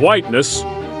dazzling whiteness.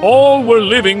 All were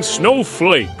living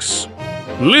snowflakes.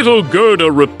 Little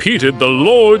Gerda repeated the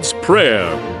Lord's Prayer.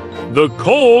 The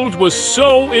cold was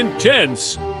so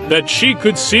intense that she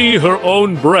could see her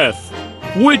own breath,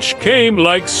 which came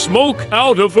like smoke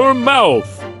out of her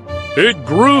mouth. It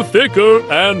grew thicker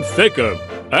and thicker,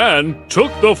 and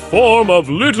took the form of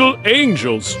little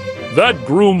angels that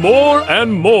grew more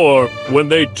and more when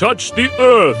they touched the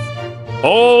earth.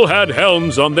 All had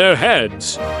helms on their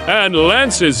heads, and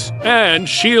lances and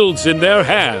shields in their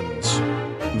hands.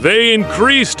 They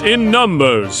increased in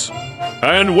numbers,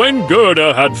 and when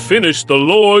Gerda had finished the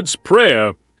Lord's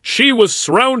Prayer, she was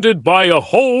surrounded by a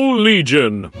whole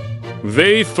legion.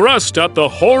 They thrust at the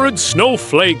horrid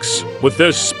snowflakes with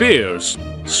their spears,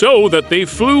 so that they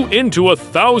flew into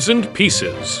 1,000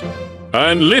 pieces.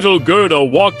 And little Gerda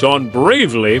walked on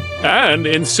bravely and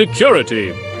in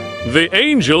security. The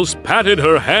angels patted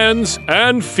her hands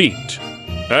and feet,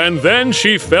 and then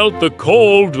she felt the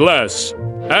cold less,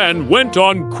 and went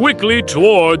on quickly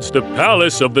towards the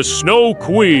palace of the Snow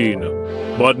Queen.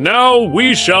 But now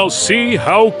we shall see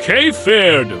how Kay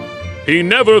fared. He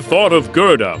never thought of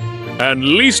Gerda, and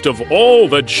least of all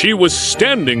that she was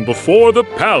standing before the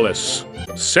palace.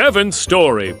 7th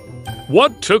story.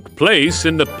 What took place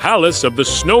in the palace of the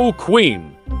Snow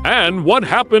Queen, and what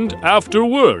happened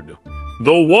afterward?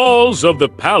 The walls of the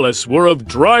palace were of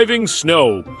driving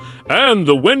snow, and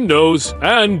the windows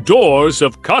and doors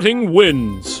of cutting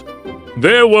winds.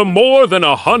 There were more than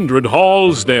 100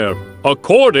 halls there,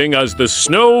 according as the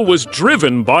snow was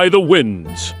driven by the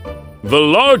winds. The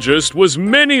largest was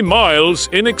many miles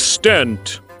in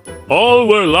extent. All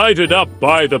were lighted up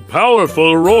by the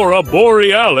powerful aurora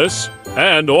borealis,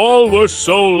 and all were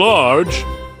so large,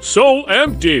 so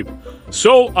empty,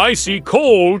 so icy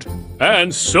cold,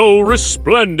 and so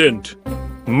resplendent.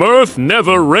 Mirth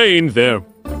never reigned there.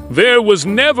 There was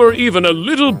never even a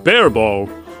little bear ball,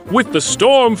 with the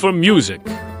storm for music,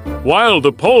 while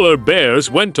the polar bears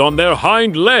went on their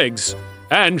hind legs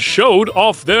and showed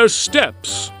off their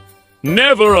steps.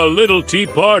 Never a little tea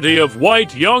party of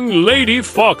white young lady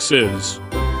foxes.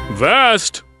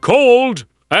 Vast, cold,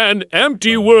 and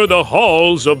empty were the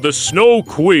halls of the Snow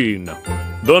Queen.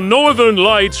 The northern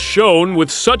lights shone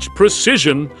with such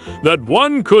precision that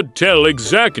one could tell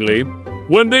exactly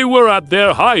when they were at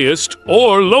their highest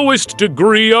or lowest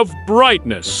degree of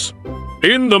brightness.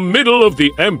 In the middle of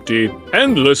the empty,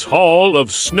 endless hall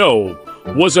of snow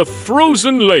was a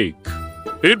frozen lake.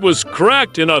 It was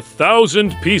cracked in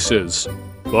 1,000 pieces,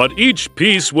 but each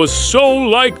piece was so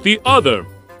like the other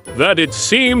that it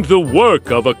seemed the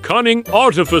work of a cunning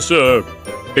artificer.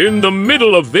 In the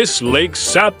middle of this lake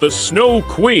sat the Snow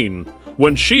Queen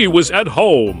when she was at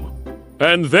home.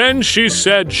 And then she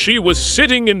said she was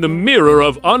sitting in the mirror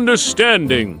of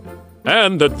understanding,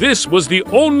 and that this was the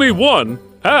only one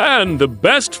and the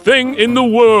best thing in the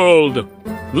world.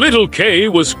 Little Kay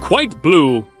was quite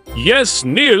blue, yes,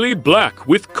 nearly black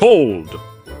with cold.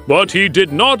 But he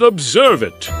did not observe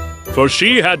it, for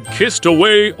she had kissed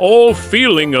away all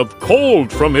feeling of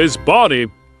cold from his body,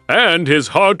 and his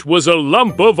heart was a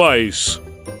lump of ice.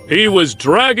 He was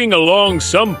dragging along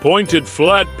some pointed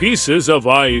flat pieces of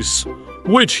ice,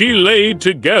 which he laid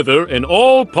together in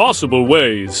all possible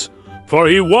ways, for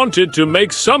he wanted to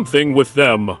make something with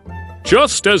them.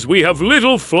 Just as we have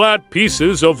little flat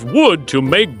pieces of wood to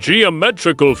make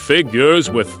geometrical figures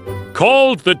with,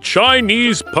 called the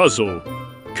Chinese puzzle.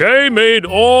 Kay made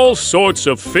all sorts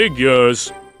of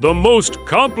figures, the most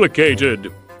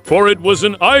complicated, for it was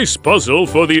an ice puzzle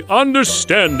for the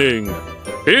understanding.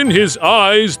 In his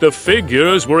eyes, the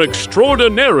figures were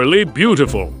extraordinarily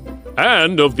beautiful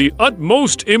and of the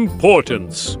utmost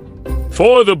importance.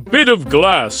 For the bit of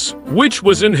glass which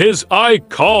was in his eye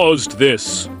caused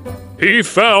this. He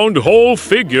found whole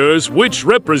figures which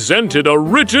represented a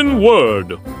written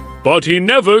word, but he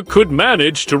never could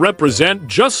manage to represent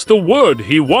just the word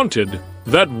he wanted.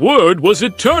 That word was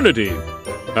eternity.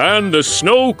 And the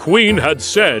Snow Queen had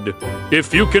said,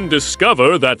 "If you can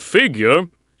discover that figure,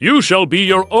 you shall be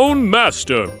your own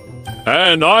master,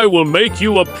 and I will make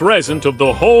you a present of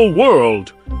the whole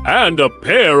world and a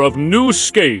pair of new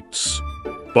skates."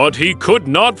 But he could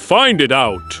not find it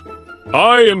out.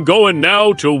 "I am going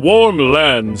now to warm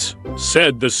lands,"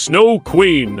 said the Snow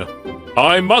Queen.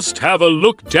 "I must have a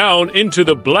look down into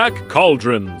the black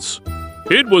cauldrons."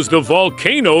 It was the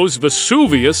volcanoes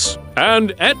Vesuvius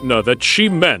and Etna that she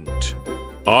meant.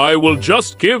 "I will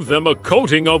just give them a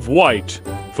coating of white,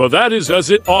 for that is as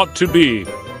it ought to be.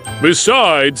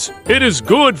 Besides, it is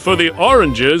good for the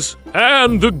oranges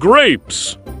and the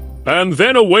grapes." And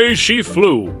then away she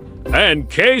flew, and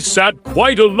Kay sat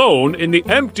quite alone in the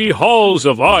empty halls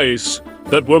of ice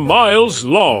that were miles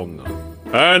long,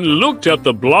 and looked at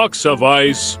the blocks of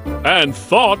ice, and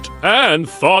thought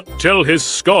till his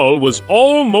skull was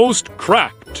almost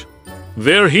cracked.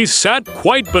 There he sat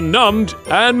quite benumbed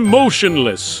and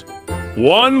motionless.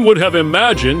 One would have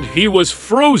imagined he was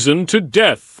frozen to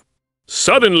death.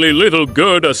 Suddenly little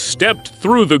Gerda stepped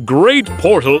through the great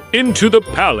portal into the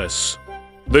palace.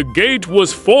 The gate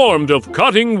was formed of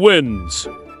cutting winds,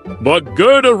 but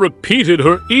Gerda repeated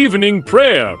her evening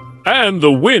prayer, and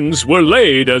the winds were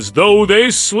laid as though they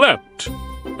slept.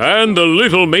 And the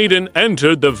little maiden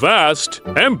entered the vast,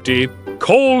 empty,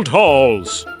 cold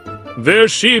halls. There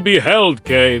she beheld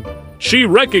Kay. She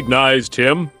recognized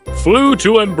him, flew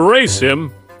to embrace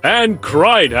him, and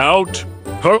cried out,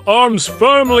 her arms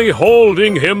firmly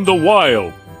holding him the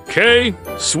while, "Kay,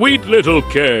 sweet little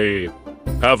Kay,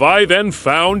 have I then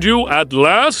found you at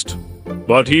last?"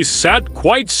 But he sat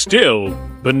quite still,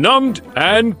 benumbed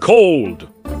and cold.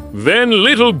 Then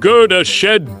little Gerda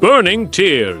shed burning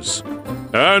tears,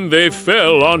 and they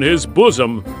fell on his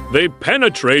bosom. They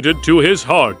penetrated to his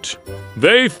heart.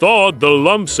 They thawed the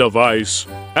lumps of ice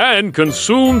and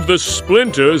consumed the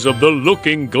splinters of the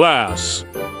looking glass.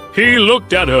 He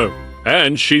looked at her,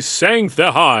 and she sang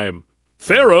Theheim.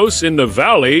 Pharos in the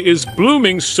valley is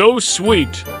blooming so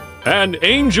sweet, and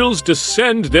angels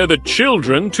descend there the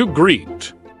children to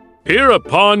greet.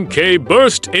 Hereupon Kay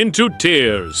burst into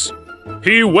tears.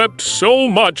 He wept so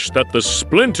much that the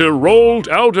splinter rolled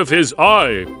out of his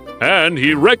eye, and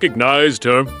he recognized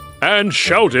her and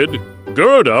shouted,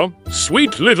 "Gerda,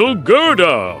 sweet little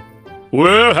Gerda,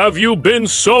 where have you been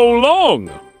so long?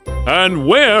 And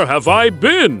where have I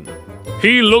been?"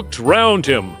 He looked round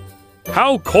him.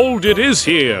 "How cold it is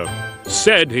here,"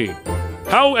 said he.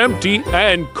 "How empty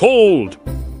and cold."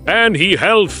 And he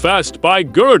held fast by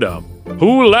Gerda,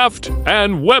 who laughed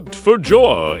and wept for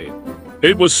joy.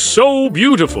 It was so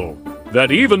beautiful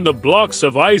that even the blocks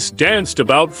of ice danced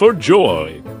about for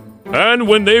joy. And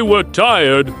when they were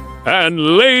tired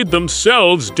and laid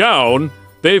themselves down,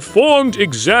 they formed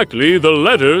exactly the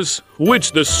letters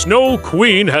which the Snow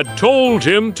Queen had told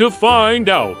him to find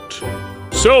out.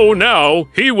 So now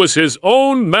he was his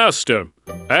own master,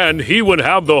 and he would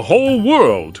have the whole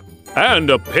world, and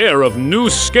a pair of new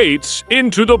skates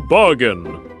into the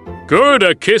bargain.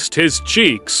 Gerda kissed his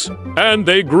cheeks, and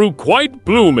they grew quite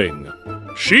blooming.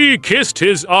 She kissed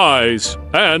his eyes,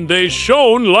 and they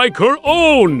shone like her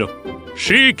own.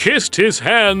 She kissed his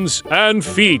hands and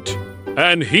feet,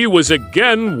 and he was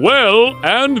again well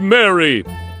and merry.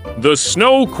 The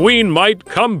Snow Queen might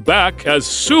come back as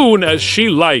soon as she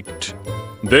liked.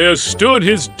 There stood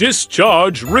his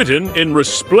discharge written in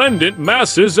resplendent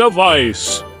masses of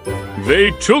ice.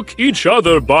 They took each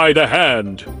other by the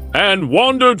hand and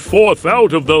wandered forth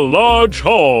out of the large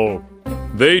hall.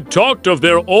 They talked of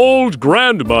their old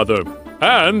grandmother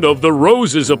and of the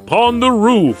roses upon the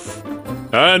roof.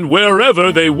 And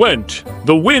wherever they went,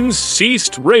 the winds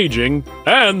ceased raging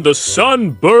and the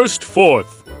sun burst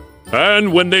forth.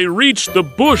 And when they reached the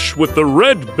bush with the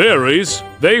red berries,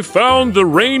 they found the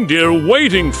reindeer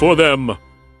waiting for them.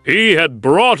 He had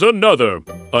brought another,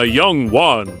 a young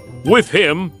one, with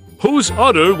him, whose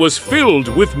udder was filled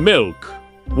with milk,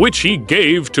 which he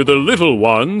gave to the little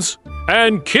ones,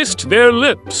 and kissed their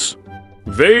lips.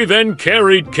 They then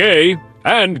carried Kay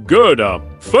and Gerda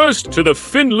first to the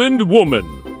Finland woman,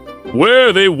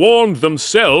 where they warmed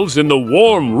themselves in the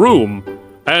warm room,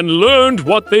 and learned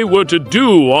what they were to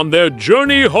do on their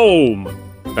journey home.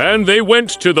 And they went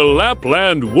to the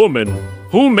Lapland woman,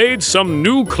 who made some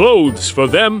new clothes for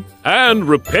them and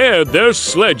repaired their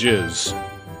sledges.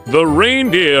 The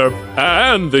reindeer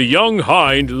and the young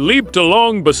hind leaped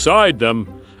along beside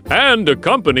them and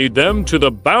accompanied them to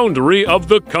the boundary of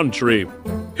the country.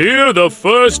 Here the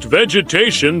first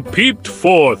vegetation peeped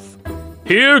forth.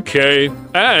 Here Kay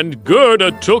and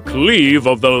Gerda took leave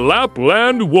of the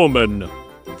Lapland woman.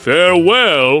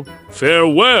 Farewell,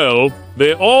 farewell,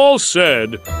 they all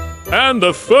said, and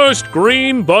the first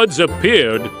green buds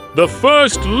appeared, the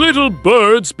first little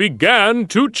birds began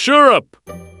to chirrup.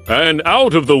 And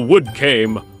out of the wood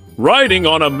came, riding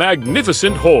on a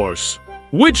magnificent horse,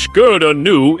 which Gerda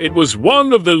knew it was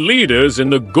one of the leaders in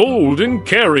the golden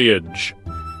carriage.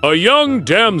 A young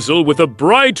damsel with a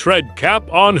bright red cap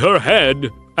on her head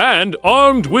and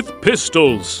armed with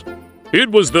pistols. It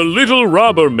was the little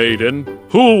robber maiden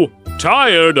who,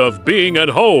 tired of being at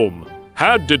home,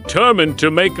 had determined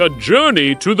to make a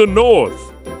journey to the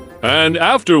north, and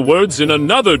afterwards in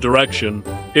another direction,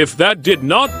 if that did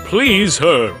not please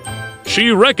her.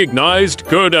 She recognized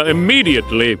Gerda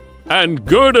immediately, and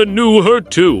Gerda knew her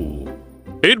too.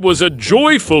 It was a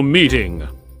joyful meeting.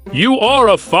 "You are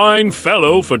a fine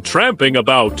fellow for tramping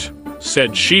about,"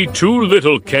 said she to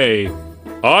little Kay.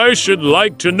 "I should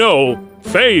like to know,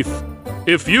 faith,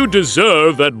 if you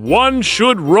deserve that one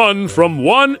should run from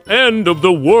one end of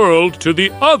the world to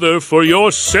the other for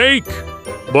your sake."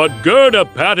 But Gerda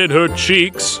patted her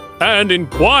cheeks and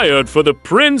inquired for the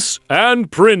prince and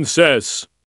princess.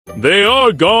 "They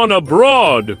are gone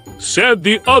abroad," said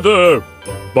the other.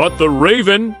 But the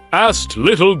raven asked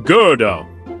little Gerda.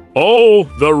 "Oh,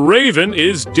 the raven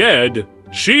is dead,"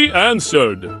 she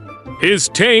answered. "His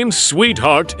tame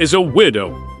sweetheart is a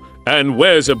widow, and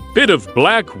wears a bit of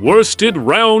black worsted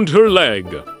round her leg.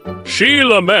 She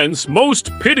laments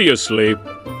most piteously,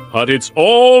 but it's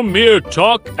all mere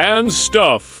talk and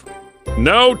stuff.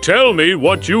 Now tell me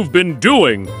what you've been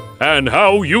doing, and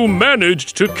how you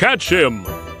managed to catch him."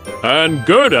 And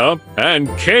Gerda and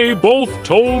Kay both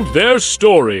told their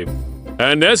story.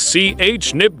 And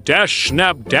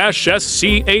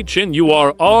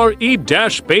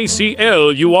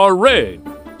SCHNIP-SNAP-SCHNURRE-BACLURE,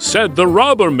 said the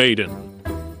robber maiden.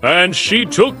 And she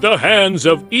took the hands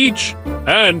of each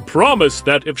and promised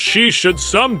that if she should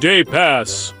someday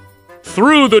pass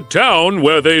through the town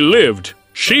where they lived,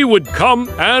 she would come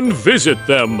and visit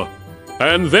them.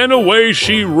 And then away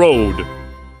she rode.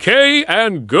 Kay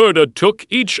and Gerda took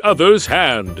each other's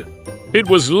hand. It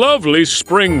was lovely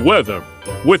spring weather,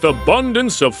 with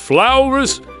abundance of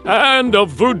flowers and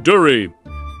of verdure.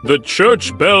 The church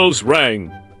bells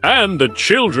rang, and the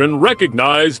children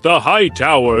recognized the high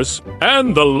towers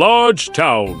and the large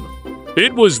town.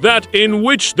 It was that in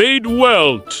which they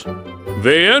dwelt.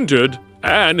 They entered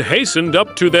and hastened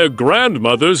up to their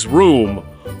grandmother's room,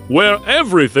 where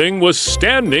everything was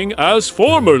standing as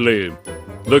formerly.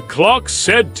 The clock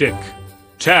said tick,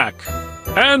 tack,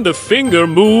 and the finger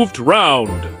moved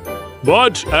round.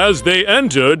 But as they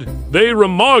entered, they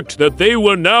remarked that they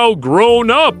were now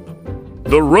grown up.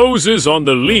 The roses on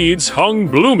the leads hung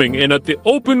blooming in at the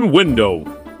open window.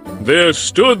 There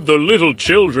stood the little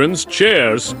children's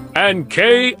chairs, and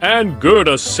Kay and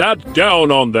Gerda sat down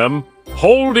on them,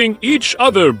 holding each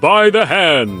other by the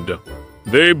hand.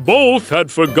 They both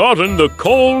had forgotten the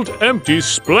cold, empty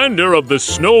splendor of the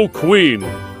Snow Queen,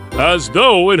 as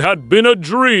though it had been a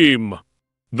dream.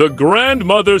 The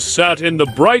grandmother sat in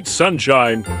the bright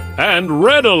sunshine and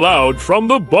read aloud from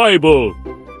the Bible.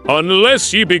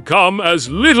 "Unless ye become as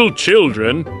little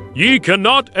children, ye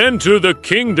cannot enter the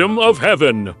kingdom of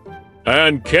heaven."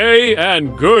 And Kay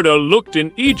and Gerda looked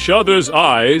in each other's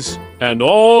eyes, and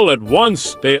all at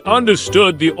once they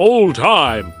understood the old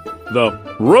time. The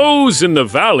rose in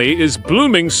the valley is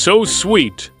blooming so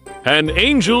sweet, and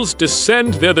angels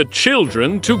descend there the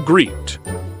children to greet.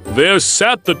 There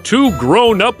sat the two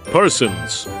grown-up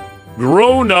persons,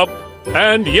 grown up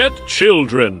and yet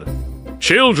children,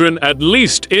 children at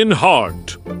least in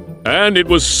heart. And it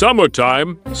was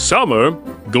summertime, summer,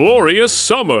 glorious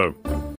summer.